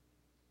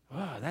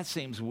 Oh, that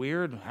seems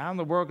weird. How in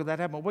the world could that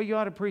happen? Well, you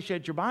ought to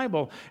appreciate your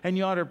Bible, and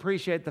you ought to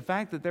appreciate the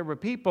fact that there were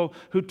people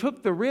who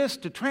took the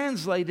risk to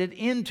translate it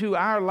into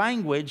our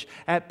language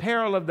at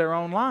peril of their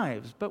own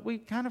lives. But we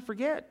kind of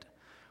forget.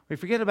 We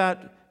forget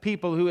about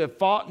people who have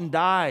fought and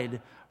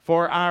died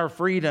for our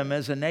freedom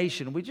as a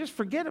nation. We just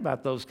forget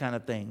about those kind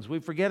of things. We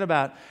forget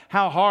about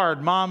how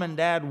hard mom and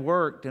dad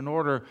worked in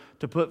order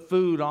to put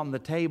food on the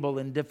table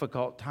in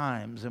difficult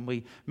times. And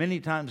we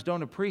many times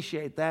don't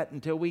appreciate that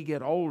until we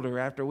get older,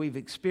 after we've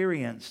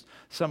experienced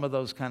some of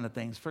those kind of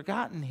things.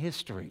 Forgotten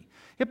history.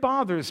 It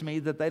bothers me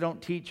that they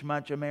don't teach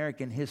much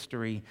American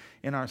history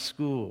in our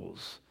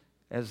schools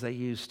as they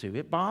used to.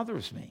 It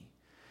bothers me.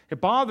 It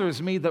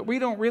bothers me that we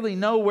don't really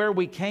know where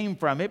we came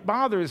from. It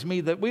bothers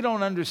me that we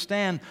don't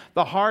understand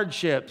the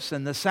hardships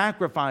and the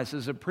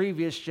sacrifices of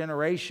previous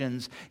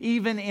generations,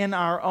 even in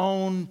our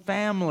own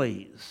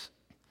families.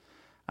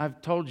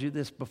 I've told you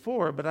this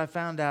before, but I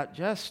found out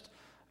just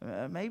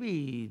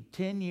maybe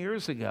 10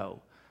 years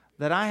ago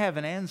that I have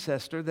an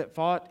ancestor that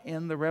fought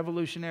in the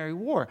Revolutionary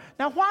War.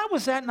 Now, why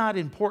was that not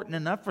important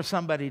enough for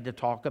somebody to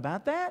talk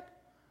about that?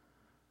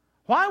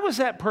 Why was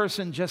that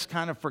person just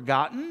kind of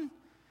forgotten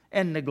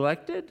and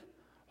neglected?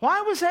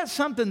 Why was that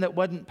something that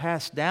wasn't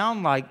passed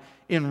down like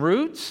in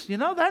roots? You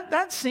know,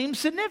 that seems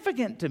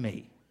significant to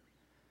me.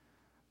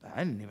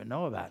 I didn't even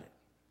know about it.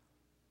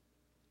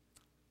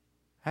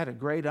 I had a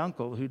great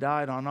uncle who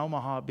died on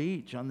Omaha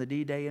Beach on the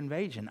D-Day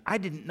invasion. I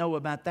didn't know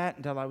about that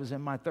until I was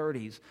in my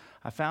 30s.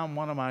 I found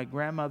one of my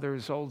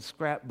grandmother's old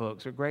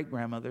scrapbooks, or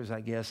great-grandmother's,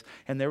 I guess,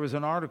 and there was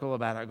an article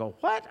about it. I go,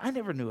 what? I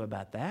never knew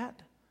about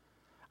that.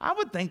 I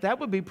would think that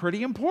would be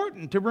pretty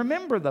important to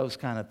remember those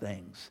kind of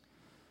things.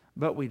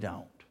 But we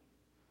don't.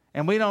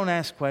 And we don't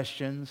ask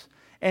questions.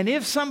 And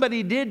if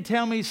somebody did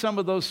tell me some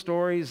of those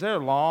stories, they're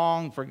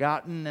long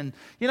forgotten. And,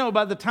 you know,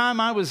 by the time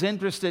I was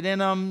interested in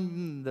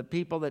them, the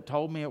people that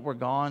told me it were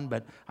gone,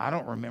 but I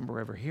don't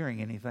remember ever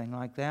hearing anything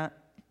like that.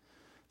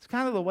 It's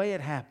kind of the way it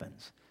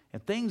happens.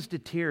 And things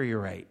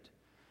deteriorate.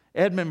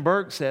 Edmund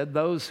Burke said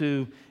those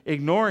who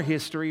ignore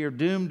history are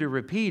doomed to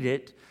repeat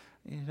it.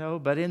 You know,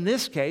 but in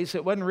this case,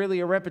 it wasn't really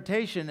a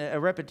repetition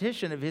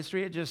of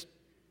history. It just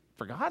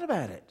forgot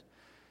about it.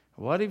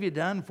 What have you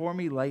done for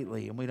me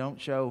lately? And we don't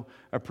show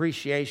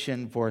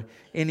appreciation for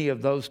any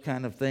of those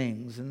kind of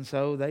things. And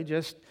so they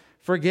just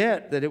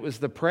forget that it was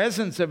the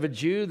presence of a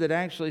Jew that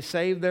actually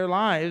saved their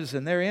lives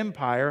and their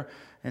empire.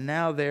 And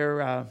now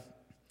they're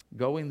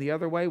going the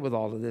other way with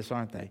all of this,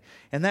 aren't they?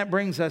 And that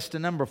brings us to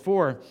number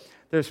 4.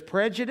 There's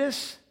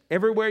prejudice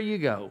everywhere you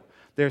go.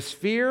 There's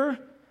fear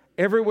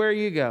everywhere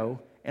you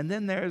go. And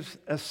then there's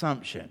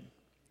assumption.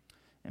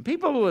 And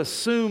people will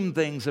assume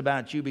things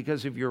about you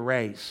because of your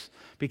race,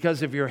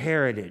 because of your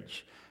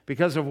heritage,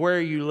 because of where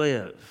you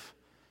live.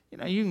 You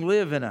know, you can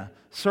live in a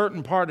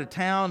certain part of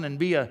town and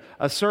be a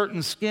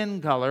certain skin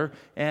color,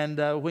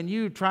 and when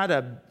you try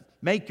to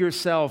make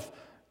yourself,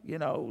 you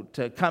know,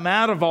 to come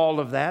out of all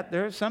of that,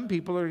 there are some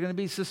people who are going to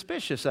be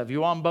suspicious of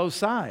you on both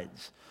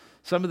sides.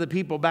 Some of the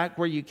people back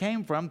where you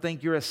came from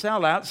think you're a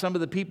sellout. Some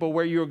of the people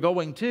where you're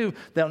going to,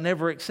 they'll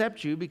never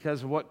accept you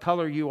because of what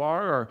color you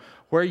are or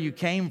where you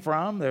came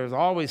from. There's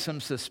always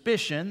some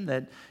suspicion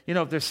that, you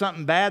know, if there's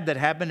something bad that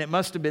happened, it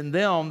must have been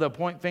them. They'll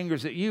point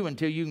fingers at you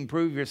until you can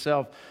prove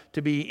yourself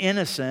to be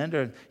innocent,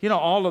 or, you know,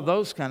 all of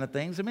those kind of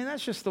things. I mean,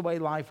 that's just the way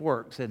life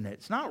works, isn't it?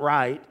 It's not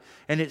right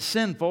and it's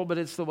sinful, but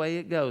it's the way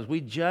it goes.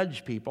 We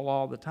judge people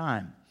all the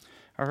time.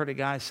 I heard a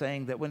guy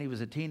saying that when he was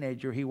a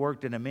teenager, he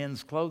worked in a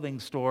men's clothing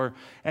store,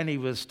 and he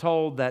was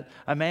told that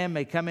a man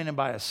may come in and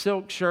buy a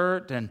silk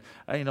shirt and,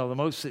 you know, the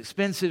most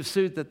expensive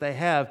suit that they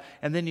have,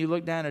 and then you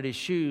look down at his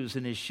shoes,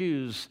 and his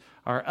shoes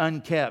are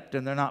unkept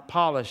and they're not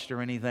polished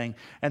or anything.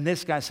 And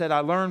this guy said, I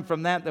learned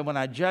from that when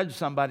I judge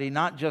somebody,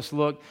 not just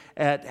look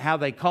at how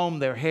they comb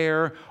their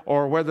hair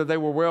or whether they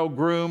were well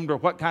groomed or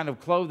what kind of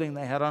clothing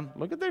they had on.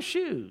 Look at their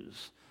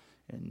shoes.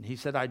 And he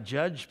said, I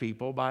judge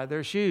people by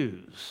their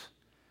shoes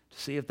to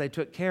see if they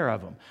took care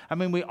of them. I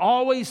mean, we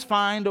always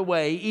find a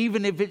way,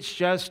 even if it's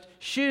just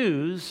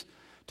shoes,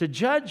 to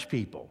judge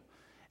people.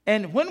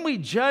 And when we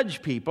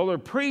judge people or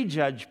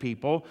prejudge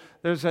people,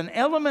 there's an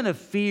element of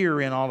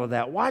fear in all of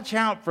that. Watch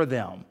out for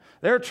them.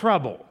 They're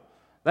trouble.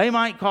 They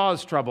might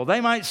cause trouble.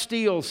 They might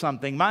steal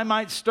something. They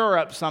might stir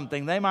up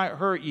something. They might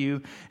hurt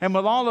you. And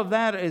with all of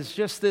that is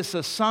just this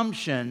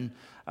assumption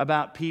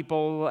about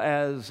people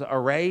as a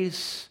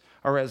race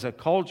or as a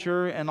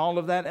culture and all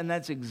of that. And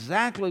that's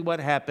exactly what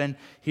happened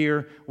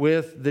here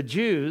with the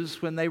Jews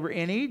when they were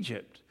in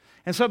Egypt.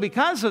 And so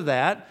because of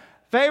that,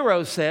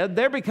 Pharaoh said,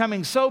 they're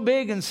becoming so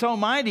big and so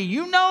mighty,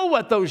 you know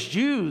what those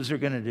Jews are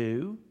going to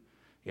do.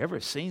 You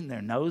ever seen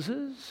their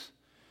noses?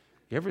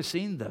 You ever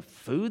seen the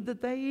food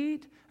that they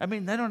eat? I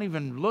mean, they don't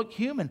even look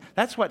human.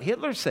 That's what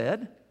Hitler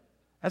said.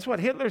 That's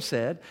what Hitler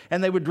said.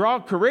 And they would draw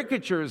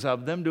caricatures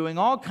of them doing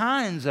all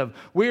kinds of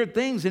weird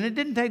things. And it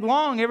didn't take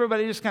long.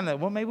 Everybody just kind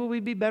of, well, maybe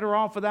we'd be better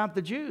off without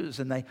the Jews.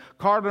 And they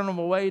carted them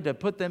away to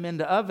put them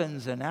into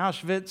ovens in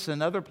Auschwitz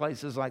and other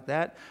places like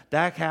that,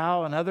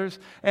 Dachau and others.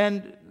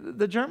 And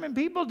the German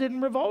people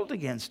didn't revolt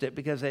against it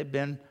because they'd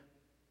been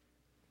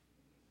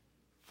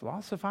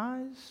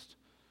philosophized,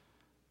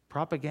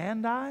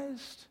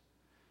 propagandized.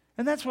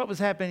 And that's what was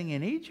happening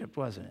in Egypt,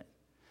 wasn't it?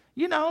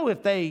 You know,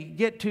 if they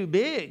get too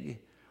big,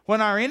 when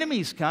our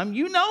enemies come,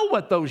 you know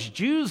what those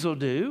Jews will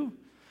do.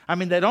 I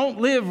mean, they don't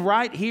live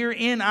right here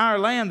in our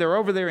land. They're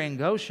over there in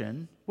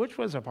Goshen, which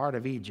was a part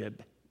of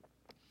Egypt,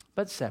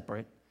 but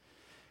separate.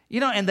 You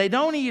know, and they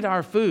don't eat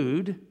our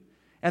food,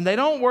 and they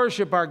don't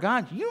worship our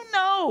God. You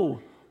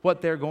know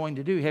what they're going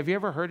to do. Have you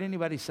ever heard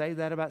anybody say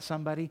that about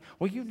somebody?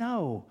 Well, you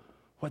know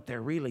what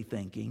they're really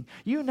thinking.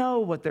 You know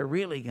what they're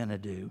really going to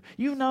do.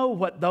 You know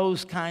what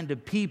those kind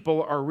of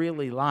people are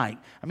really like.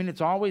 I mean,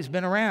 it's always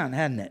been around,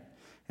 hasn't it?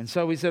 And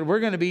so we said, we're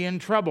going to be in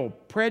trouble,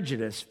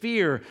 prejudice,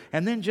 fear,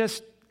 and then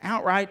just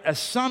outright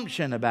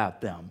assumption about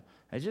them.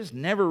 They just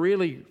never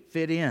really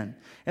fit in.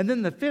 And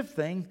then the fifth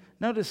thing,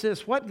 notice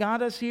this, what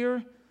got us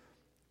here?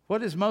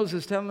 What is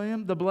Moses telling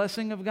them? The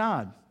blessing of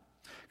God.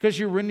 Because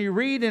when you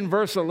read in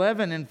verse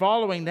 11 and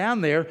following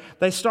down there,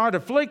 they start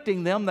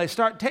afflicting them. They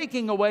start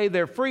taking away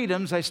their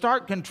freedoms. They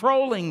start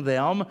controlling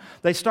them.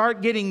 They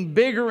start getting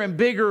bigger and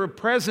bigger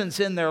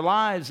presence in their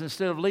lives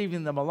instead of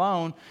leaving them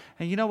alone.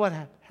 And you know what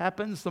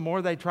happens? The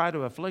more they try to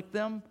afflict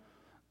them,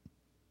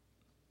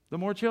 the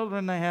more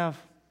children they have,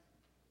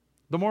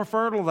 the more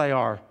fertile they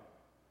are.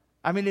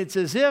 I mean, it's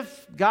as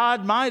if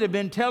God might have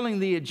been telling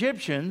the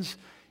Egyptians,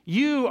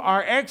 you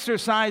are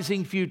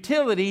exercising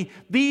futility.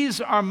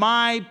 These are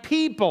my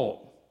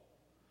people.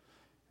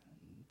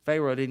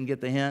 Pharaoh didn't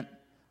get the hint.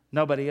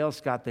 Nobody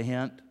else got the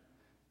hint.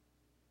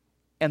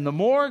 And the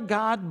more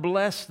God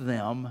blessed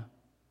them,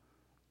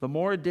 the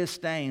more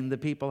disdain the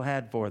people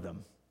had for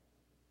them.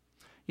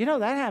 You know,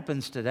 that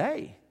happens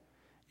today.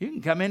 You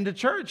can come into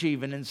church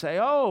even and say,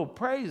 oh,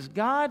 praise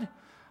God.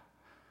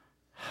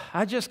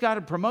 I just got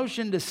a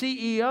promotion to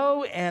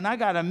CEO and I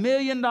got $1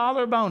 million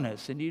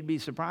bonus. And you'd be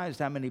surprised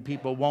how many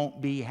people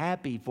won't be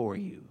happy for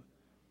you.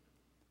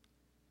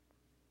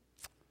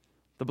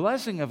 The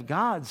blessing of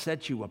God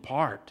sets you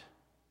apart.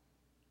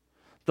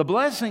 The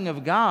blessing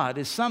of God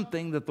is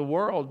something that the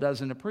world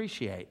doesn't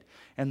appreciate.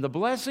 And the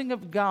blessing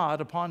of God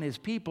upon His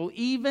people,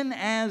 even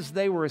as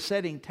they were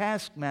setting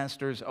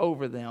taskmasters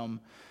over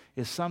them,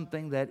 is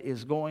something that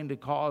is going to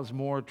cause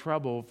more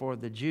trouble for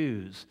the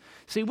Jews.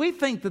 See, we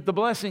think that the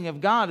blessing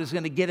of God is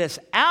going to get us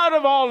out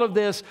of all of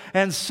this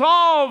and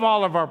solve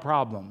all of our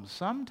problems.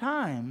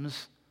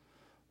 Sometimes,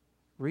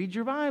 read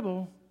your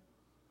Bible,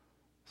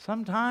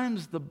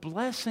 sometimes the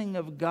blessing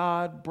of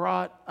God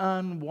brought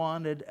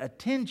unwanted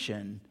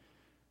attention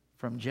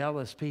from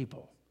jealous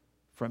people,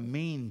 from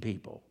mean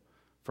people,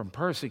 from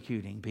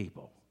persecuting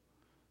people.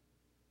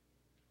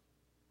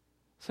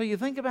 So you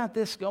think about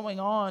this going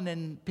on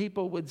and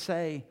people would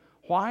say,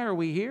 why are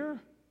we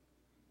here?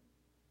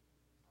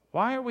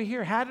 Why are we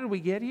here? How did we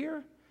get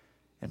here?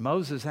 And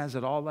Moses has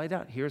it all laid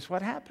out. Here's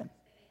what happened.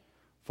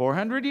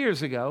 400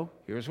 years ago,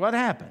 here's what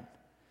happened.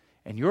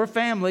 And your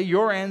family,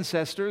 your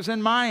ancestors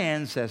and my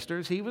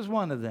ancestors, he was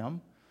one of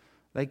them.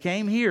 They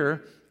came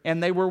here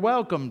and they were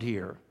welcomed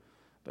here.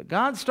 But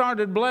God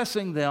started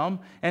blessing them,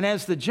 and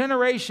as the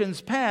generations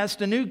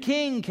passed, a new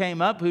king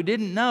came up who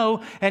didn't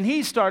know, and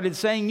he started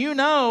saying, you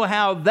know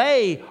how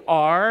they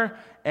are.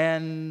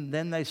 And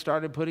then they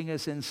started putting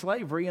us in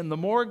slavery. And the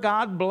more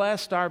God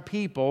blessed our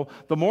people,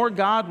 the more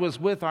God was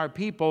with our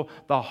people,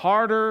 the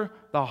harder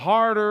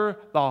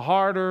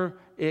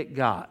it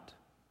got.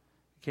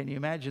 Can you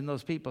imagine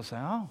those people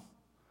saying, oh,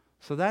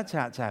 so that's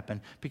how it's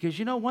happened? Because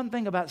you know one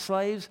thing about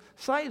slaves,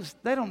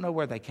 they don't know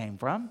where they came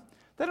from.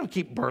 They don't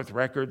keep birth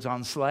records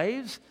on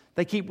slaves.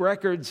 They keep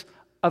records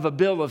of a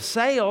bill of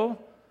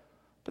sale,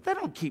 but they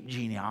don't keep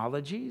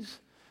genealogies.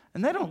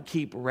 And they don't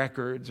keep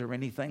records or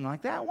anything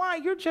like that. Why?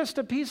 You're just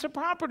a piece of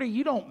property.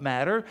 You don't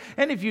matter.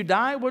 And if you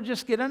die, we'll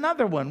just get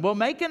another one. We'll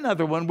make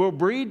another one. We'll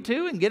breed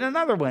two and get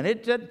another one.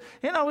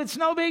 It's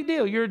no big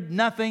deal. You're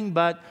nothing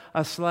but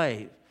a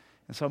slave.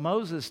 And so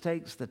Moses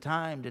takes the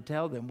time to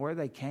tell them where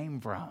they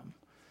came from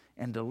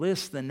and to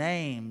list the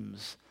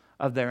names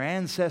of their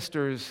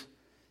ancestors,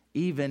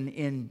 even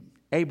in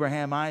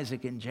Abraham,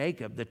 Isaac, and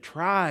Jacob, the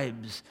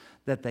tribes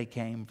that they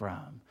came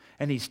from.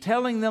 And he's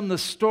telling them the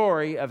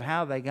story of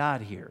how they got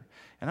here.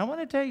 And I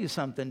want to tell you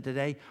something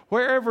today.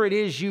 Wherever it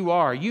is you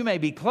are, you may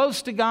be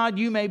close to God,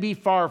 you may be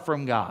far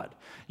from God.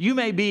 You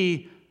may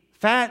be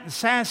fat and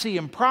sassy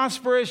and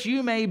prosperous,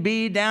 you may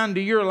be down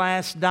to your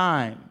last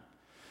dime.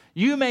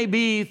 You may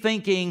be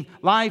thinking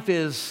life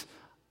is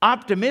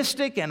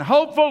optimistic and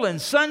hopeful and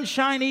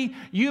sunshiny.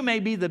 You may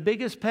be the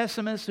biggest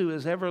pessimist who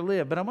has ever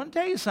lived. But I want to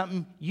tell you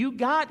something. You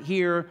got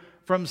here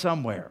from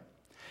somewhere.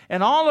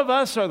 And all of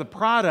us are the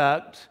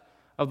product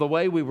of the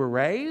way we were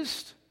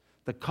raised,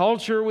 the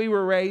culture we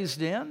were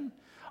raised in.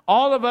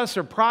 All of us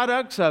are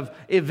products of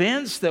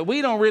events that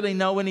we don't really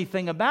know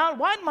anything about.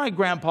 Why did my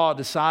grandpa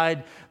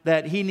decide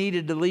that he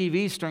needed to leave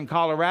eastern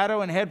Colorado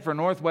and head for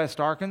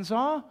northwest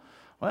Arkansas?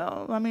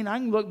 Well, I mean, I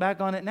can look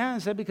back on it now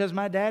and say because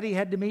my daddy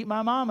had to meet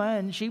my mama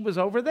and she was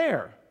over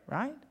there,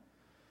 right?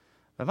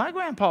 But my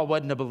grandpa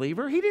wasn't a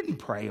believer. He didn't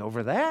pray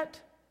over that.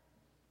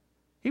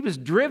 He was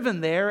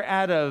driven there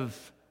out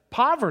of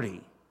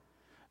poverty.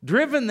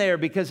 Driven there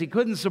because he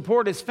couldn't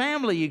support his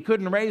family. He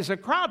couldn't raise a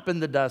crop in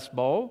the Dust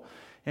Bowl.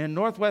 And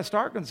northwest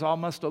Arkansas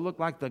must have looked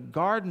like the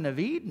Garden of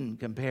Eden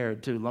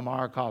compared to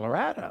Lamar,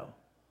 Colorado.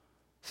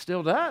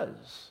 Still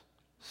does.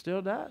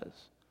 Still does.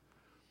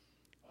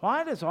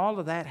 Why does all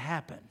of that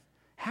happen?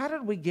 How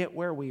did we get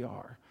where we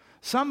are?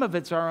 Some of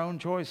it's our own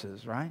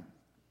choices, right?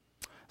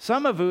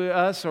 Some of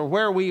us are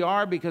where we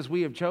are because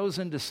we have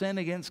chosen to sin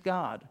against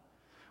God.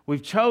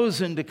 We've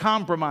chosen to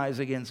compromise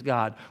against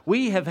God.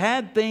 We have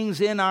had things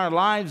in our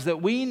lives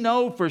that we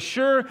know for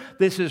sure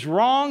this is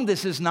wrong,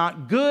 this is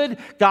not good,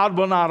 God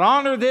will not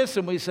honor this,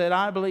 and we said,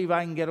 I believe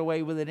I can get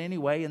away with it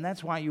anyway, and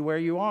that's why you're where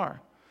you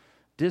are.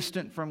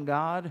 Distant from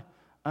God,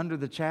 under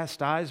the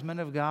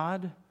chastisement of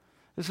God.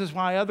 This is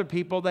why other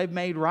people, they've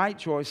made right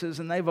choices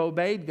and they've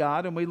obeyed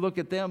God, and we look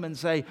at them and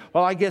say,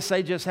 well, I guess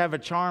they just have a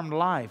charmed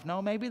life.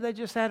 No, maybe they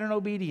just had an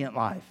obedient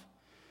life.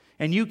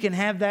 And you can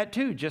have that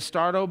too. Just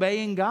start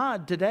obeying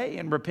God today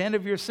and repent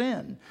of your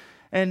sin.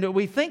 And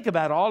we think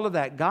about all of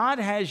that. God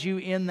has you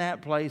in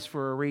that place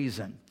for a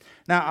reason.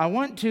 Now, I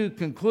want to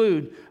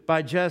conclude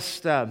by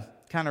just kind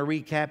of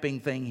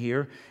recapping thing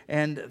here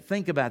and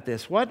think about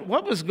this. What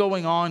was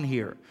going on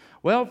here?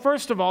 Well,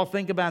 first of all,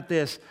 think about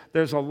this.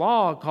 There's a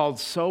law called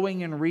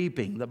sowing and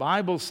reaping. The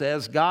Bible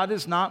says God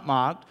is not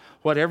mocked.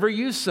 Whatever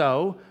you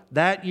sow,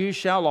 that you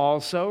shall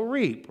also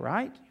reap,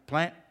 right?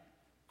 Plant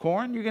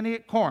corn, you're going to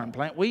get corn.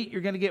 Plant wheat, you're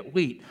going to get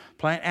wheat.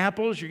 Plant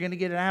apples, you're going to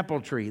get an apple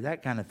tree,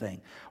 that kind of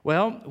thing.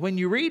 Well, when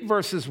you read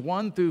verses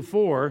 1 through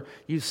 4,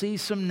 you see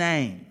some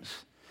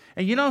names.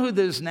 And you know who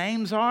those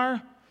names are?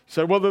 You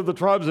say, well, they're the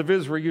tribes of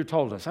Israel, you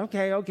told us.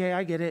 Okay,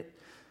 I get it.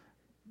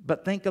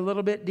 But think a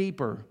little bit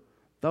deeper.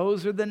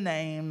 Those are the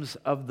names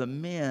of the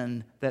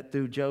men that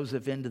threw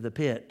Joseph into the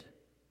pit.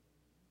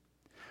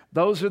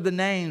 Those are the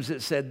names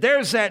that said,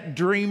 there's that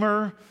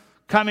dreamer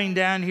coming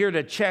down here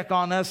to check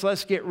on us.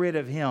 Let's get rid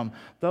of him.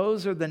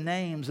 Those are the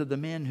names of the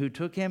men who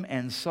took him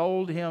and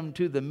sold him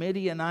to the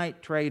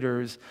Midianite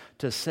traders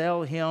to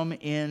sell him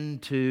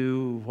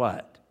into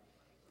what?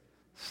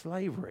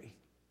 Slavery.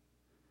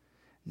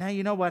 Now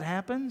you know what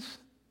happens?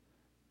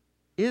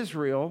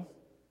 Israel,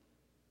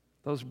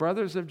 those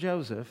brothers of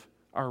Joseph,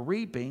 are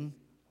reaping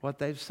what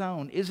they've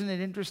sown. Isn't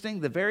it interesting?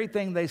 The very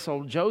thing they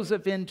sold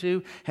Joseph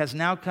into has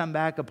now come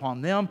back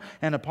upon them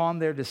and upon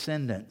their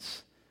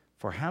descendants.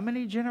 For how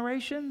many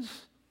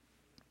generations?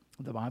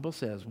 The Bible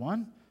says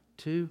 1,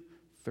 2,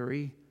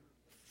 3,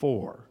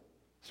 4.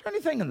 Is there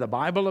anything in the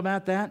Bible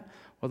about that?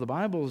 Well, the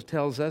Bible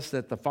tells us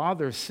that the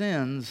Father's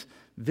sins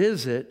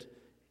visit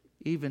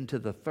even to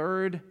the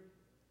third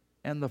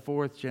and the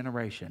fourth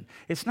generation.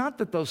 It's not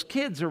that those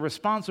kids are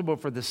responsible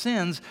for the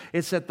sins,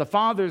 it's that the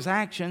Father's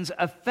actions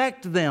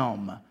affect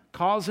them,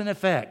 cause and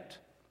effect.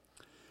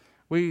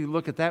 We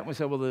look at that and we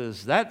say, well,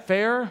 is that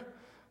fair?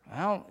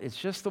 Well, it's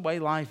just the way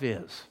life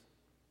is.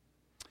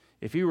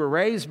 If you were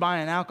raised by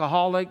an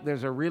alcoholic,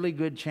 there's a really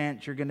good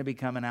chance you're going to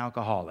become an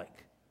alcoholic.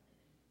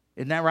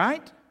 Isn't that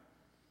right?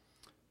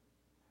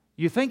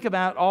 You think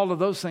about all of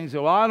those things.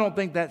 Well, I don't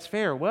think that's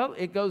fair. Well,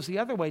 it goes the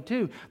other way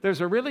too. There's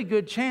a really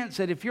good chance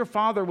that if your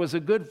father was a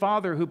good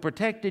father who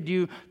protected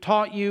you,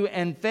 taught you,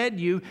 and fed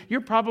you,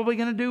 you're probably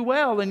going to do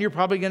well, and you're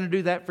probably going to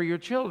do that for your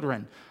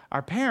children.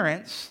 Our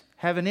parents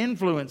have an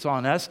influence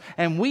on us,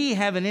 and we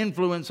have an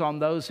influence on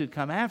those who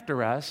come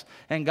after us.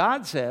 And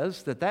God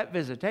says that that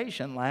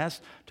visitation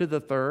lasts to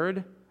the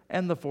third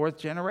and the fourth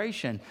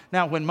generation.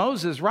 Now, when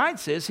Moses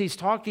writes this, he's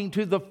talking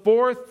to the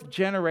fourth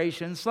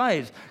generation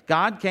slaves.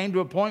 God came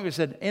to a point where he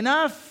said,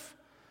 enough.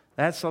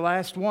 That's the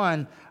last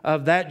one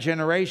of that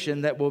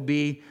generation that will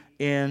be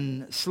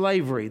in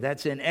slavery.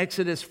 That's in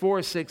Exodus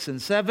 4, 6, and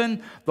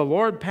 7. The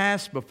Lord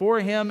passed before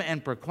him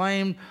and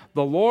proclaimed,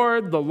 the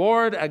Lord,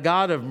 a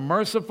God of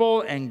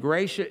merciful and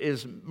gracious,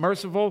 is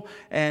merciful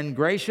and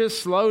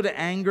gracious, slow to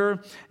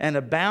anger, and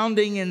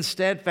abounding in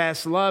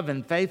steadfast love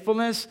and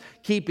faithfulness,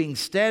 keeping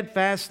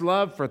steadfast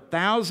love for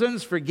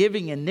thousands,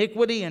 forgiving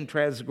iniquity and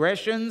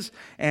transgressions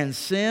and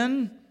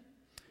sin,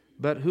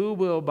 but who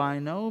will by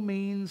no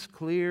means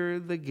clear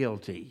the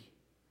guilty.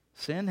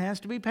 Sin has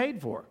to be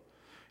paid for.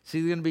 It's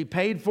either going to be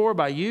paid for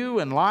by you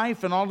and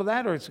life and all of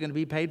that, or it's going to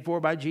be paid for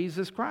by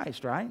Jesus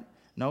Christ, right?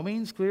 No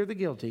means clear the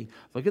guilty.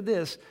 Look at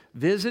this.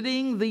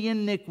 Visiting the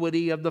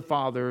iniquity of the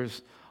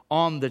fathers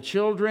on the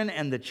children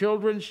and the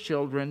children's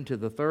children to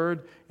the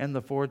third and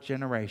the fourth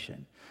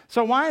generation.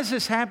 So why is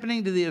this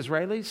happening to the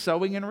Israelis?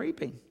 Sowing and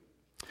reaping.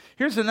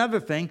 Here's another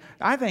thing.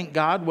 I think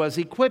God was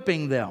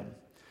equipping them.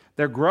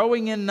 They're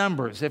growing in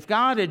numbers. If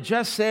God had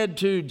just said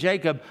to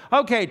Jacob,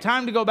 okay,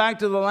 time to go back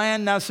to the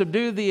land, now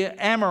subdue the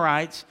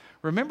Amorites.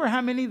 Remember how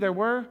many there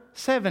were?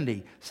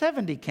 70.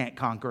 70 can't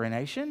conquer a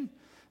nation.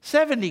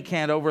 70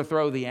 can't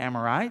overthrow the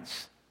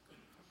Amorites.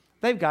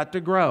 They've got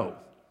to grow.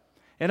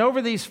 And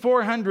over these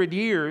 400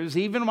 years,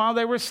 even while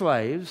they were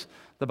slaves,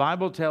 the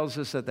Bible tells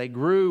us that they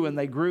grew and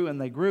they grew and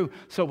they grew.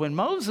 So when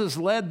Moses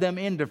led them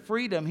into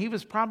freedom, he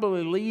was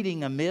probably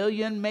leading 1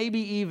 million, maybe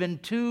even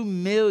 2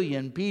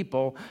 million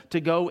people to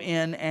go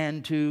in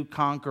and to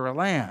conquer a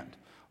land.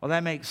 Well,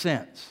 that makes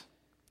sense.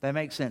 That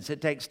makes sense.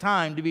 It takes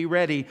time to be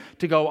ready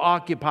to go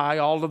occupy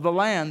all of the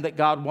land that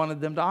God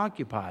wanted them to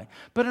occupy.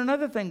 But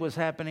another thing was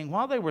happening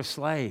while they were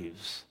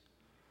slaves.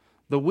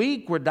 The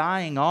weak were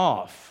dying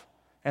off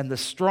and the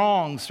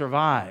strong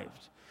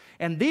survived.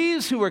 And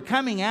these who were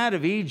coming out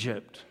of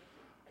Egypt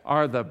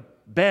are the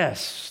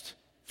best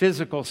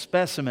physical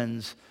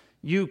specimens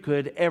you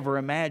could ever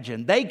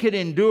imagine. They could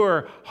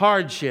endure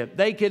hardship.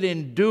 They could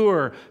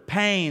endure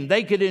pain.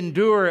 They could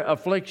endure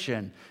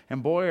affliction.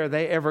 And boy, are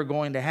they ever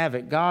going to have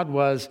it. God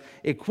was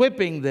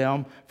equipping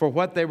them for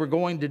what they were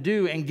going to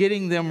do and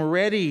getting them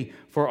ready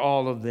for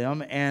all of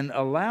them and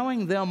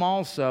allowing them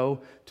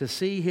also to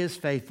see His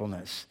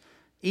faithfulness.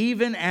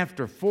 Even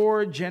after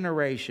 4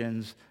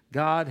 generations,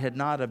 God had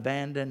not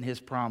abandoned His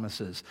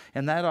promises.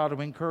 And that ought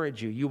to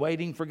encourage you. You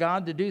waiting for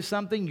God to do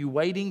something? You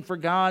waiting for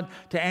God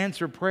to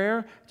answer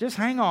prayer? Just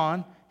hang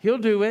on. He'll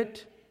do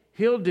it.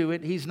 He'll do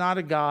it. He's not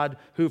a God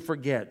who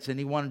forgets. And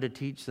He wanted to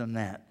teach them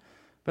that.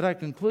 But I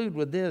conclude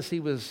with this. He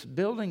was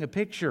building a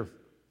picture.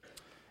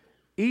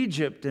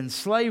 Egypt and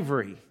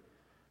slavery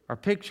are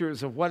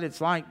pictures of what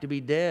it's like to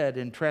be dead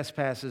in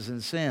trespasses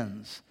and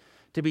sins,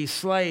 to be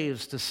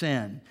slaves to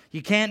sin.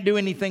 You can't do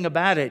anything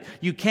about it.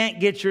 You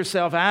can't get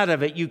yourself out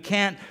of it. You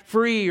can't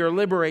free or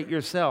liberate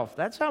yourself.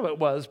 That's how it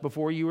was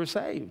before you were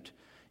saved.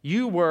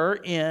 You were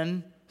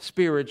in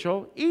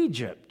spiritual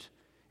Egypt,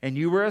 and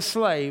you were a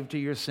slave to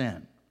your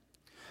sin.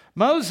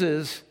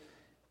 Moses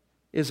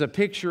is a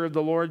picture of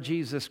the Lord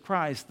Jesus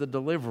Christ, the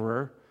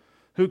deliverer,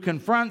 who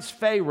confronts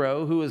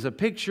Pharaoh, who is a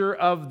picture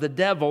of the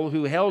devil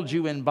who held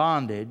you in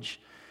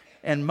bondage.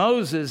 And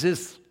Moses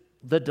is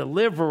the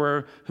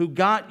deliverer who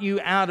got you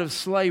out of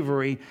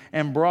slavery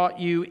and brought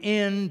you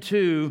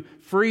into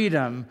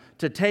freedom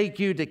to take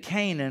you to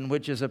Canaan,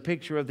 which is a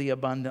picture of the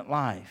abundant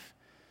life.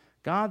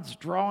 God's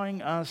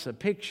drawing us a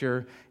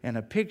picture and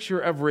a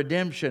picture of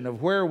redemption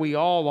of where we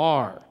all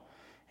are.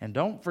 And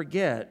don't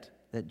forget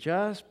that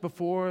just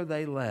before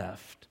they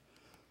left,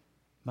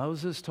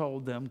 Moses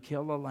told them,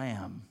 kill a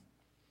lamb,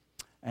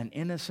 an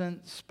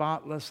innocent,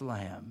 spotless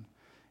lamb.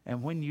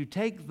 And when you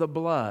take the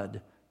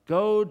blood,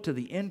 go to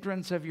the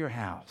entrance of your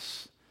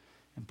house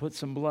and put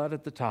some blood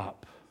at the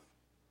top.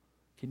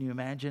 Can you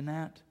imagine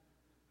that?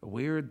 A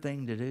weird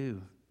thing to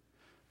do.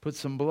 Put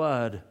some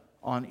blood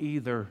on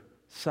either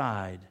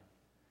side.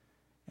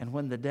 And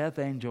when the death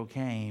angel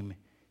came,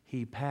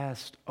 he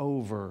passed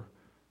over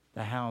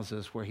the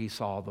houses where he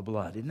saw the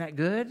blood. Isn't that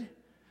good?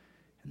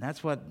 And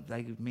that's what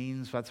that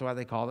means. That's why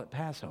they call it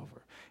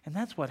Passover. And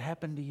that's what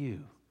happened to you.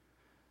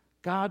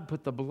 God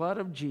put the blood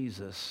of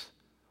Jesus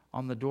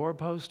on the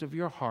doorpost of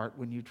your heart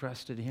when you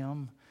trusted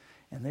Him.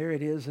 And there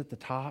it is at the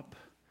top.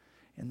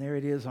 And there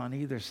it is on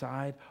either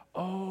side.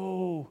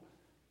 Oh,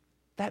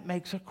 that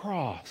makes a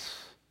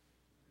cross.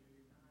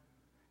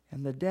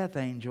 And the death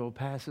angel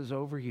passes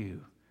over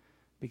you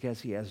because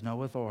he has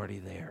no authority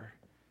there.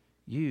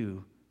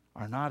 You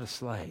are not a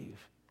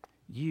slave.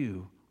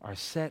 You are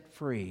set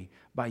free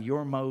by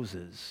your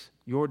Moses,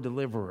 your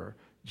deliverer,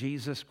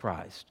 Jesus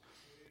Christ,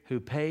 who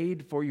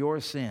paid for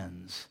your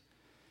sins.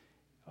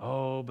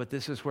 Oh, but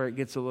this is where it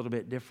gets a little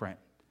bit different.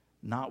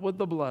 Not with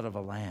the blood of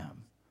a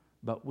lamb,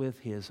 but with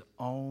His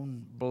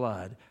own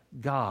blood.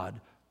 God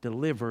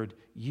delivered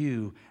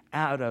you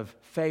out of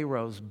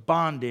Pharaoh's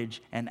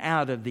bondage and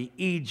out of the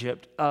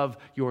Egypt of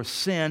your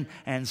sin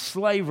and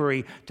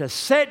slavery to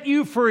set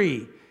you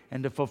free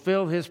and to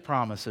fulfill His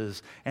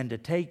promises and to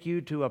take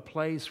you to a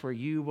place where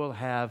you will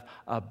have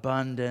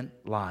abundant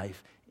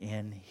life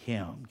in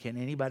Him. Can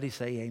anybody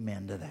say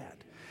amen to that?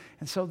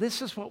 And so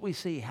this is what we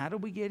see. How do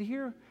we get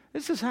here?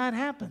 This is how it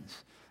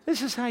happens.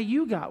 This is how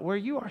you got where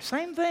you are.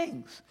 Same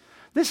things.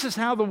 This is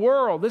how the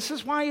world, this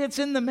is why it's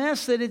in the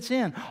mess that it's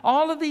in.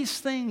 All of these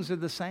things are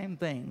the same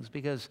things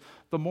because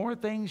the more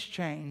things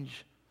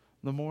change,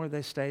 the more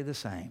they stay the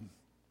same.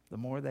 The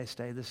more they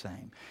stay the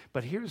same.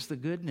 But here's the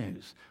good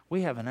news.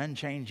 We have an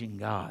unchanging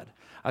God.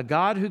 A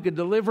God who could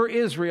deliver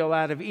Israel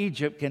out of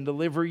Egypt can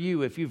deliver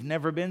you if you've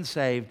never been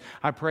saved.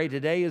 I pray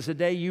today is a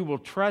day you will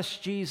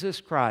trust Jesus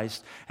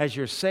Christ as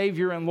your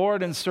Savior and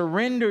Lord and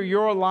surrender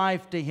your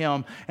life to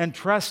Him and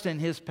trust in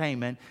His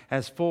payment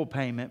as full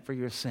payment for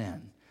your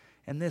sin.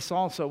 And this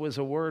also is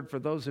a word for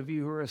those of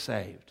you who are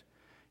saved.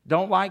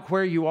 Don't like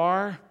where you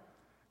are?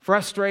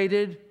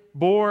 Frustrated?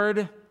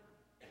 Bored?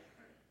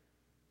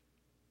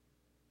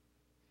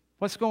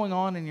 What's going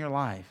on in your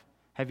life?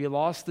 Have you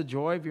lost the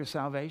joy of your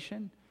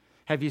salvation?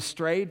 Have you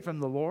strayed from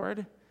the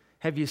Lord?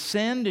 Have you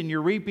sinned and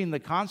you're reaping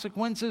the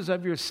consequences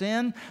of your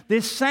sin?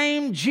 This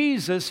same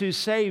Jesus who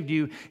saved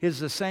you is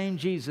the same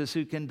Jesus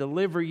who can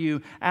deliver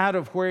you out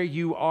of where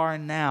you are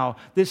now.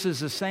 This is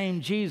the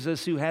same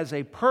Jesus who has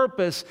a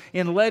purpose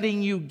in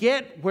letting you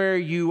get where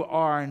you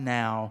are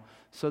now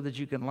so that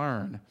you can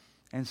learn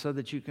and so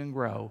that you can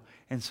grow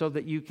and so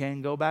that you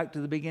can go back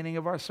to the beginning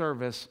of our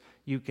service.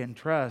 You can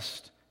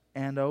trust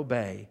and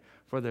obey,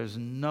 for there's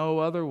no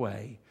other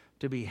way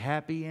to be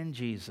happy in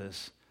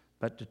Jesus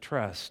but to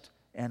trust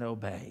and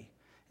obey.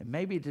 And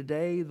maybe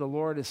today the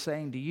Lord is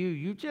saying to you,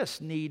 you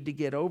just need to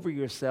get over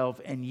yourself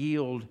and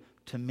yield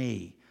to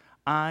me.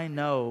 I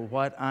know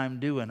what I'm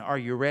doing. Are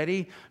you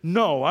ready?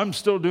 No, I'm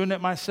still doing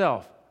it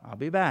myself. I'll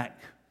be back.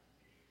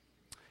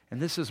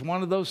 And this is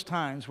one of those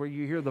times where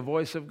you hear the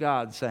voice of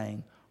God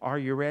saying, are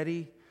you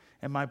ready?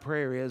 And my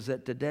prayer is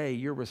that today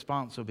your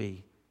response will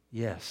be,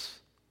 yes,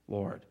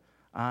 Lord,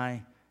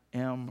 I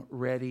am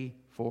ready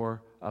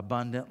for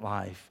abundant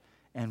life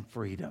and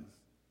freedom.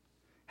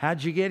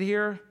 How'd you get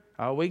here?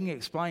 Oh, we can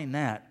explain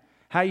that.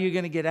 How are you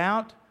going to get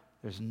out?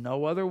 There's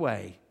no other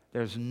way.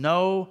 There's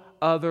no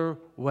other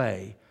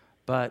way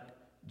but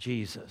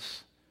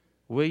Jesus.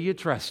 Will you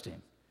trust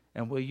Him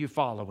and will you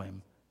follow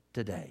Him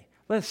today?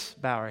 Let's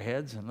bow our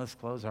heads and let's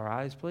close our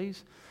eyes,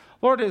 please.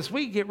 Lord, as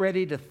we get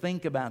ready to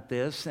think about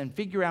this and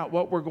figure out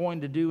what we're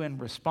going to do in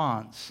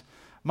response,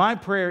 my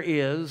prayer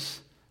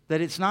is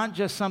that it's not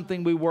just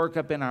something we work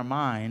up in our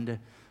mind,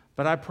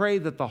 but I pray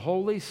that the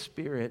Holy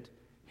Spirit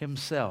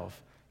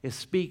Himself is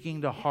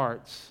speaking to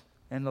hearts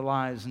and to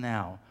lives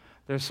now.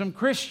 There's some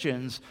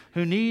Christians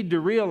who need to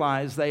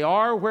realize they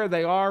are where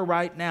they are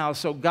right now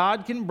so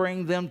God can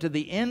bring them to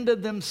the end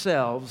of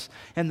themselves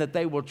and that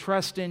they will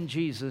trust in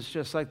Jesus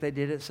just like they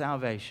did at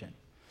salvation.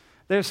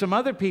 There's some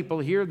other people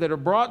here that are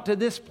brought to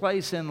this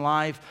place in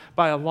life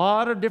by a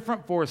lot of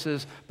different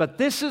forces, but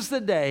this is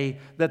the day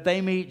that they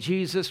meet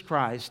Jesus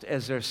Christ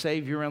as their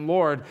Savior and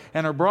Lord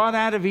and are brought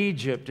out of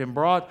Egypt and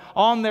brought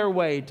on their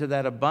way to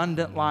that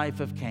abundant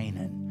life of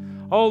Canaan.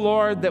 Oh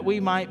Lord, that we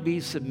might be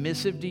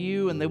submissive to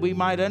you and that we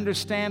might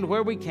understand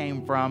where we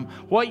came from,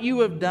 what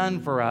you have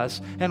done for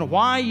us, and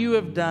why you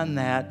have done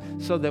that,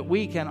 so that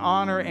we can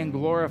honor and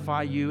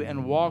glorify you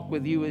and walk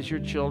with you as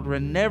your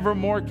children, never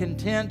more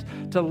content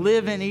to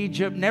live in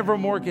Egypt, never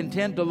more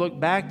content to look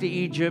back to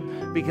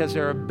Egypt, because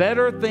there are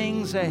better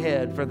things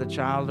ahead for the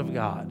child of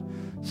God.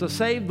 So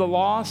save the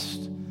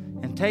lost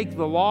and take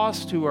the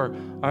lost who are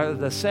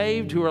the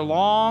saved, who are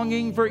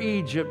longing for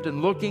Egypt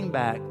and looking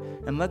back,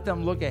 and let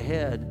them look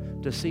ahead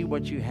to see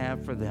what you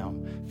have for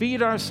them.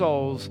 Feed our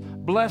souls,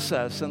 bless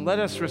us, and let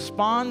us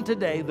respond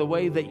today the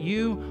way that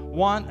you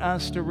want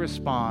us to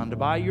respond,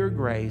 by your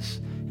grace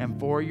and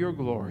for your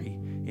glory.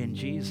 In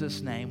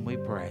Jesus' name we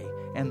pray.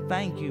 And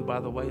thank you,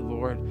 by the way,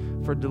 Lord,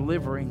 for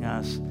delivering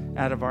us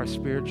out of our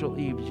spiritual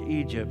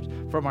Egypt,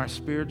 from our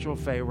spiritual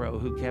Pharaoh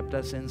who kept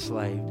us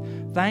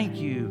enslaved. Thank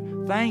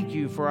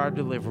you for our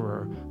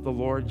deliverer, the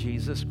Lord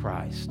Jesus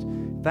Christ.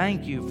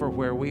 Thank you for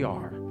where we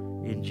are.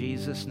 In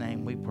Jesus'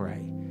 name we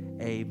pray.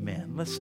 Amen. Let's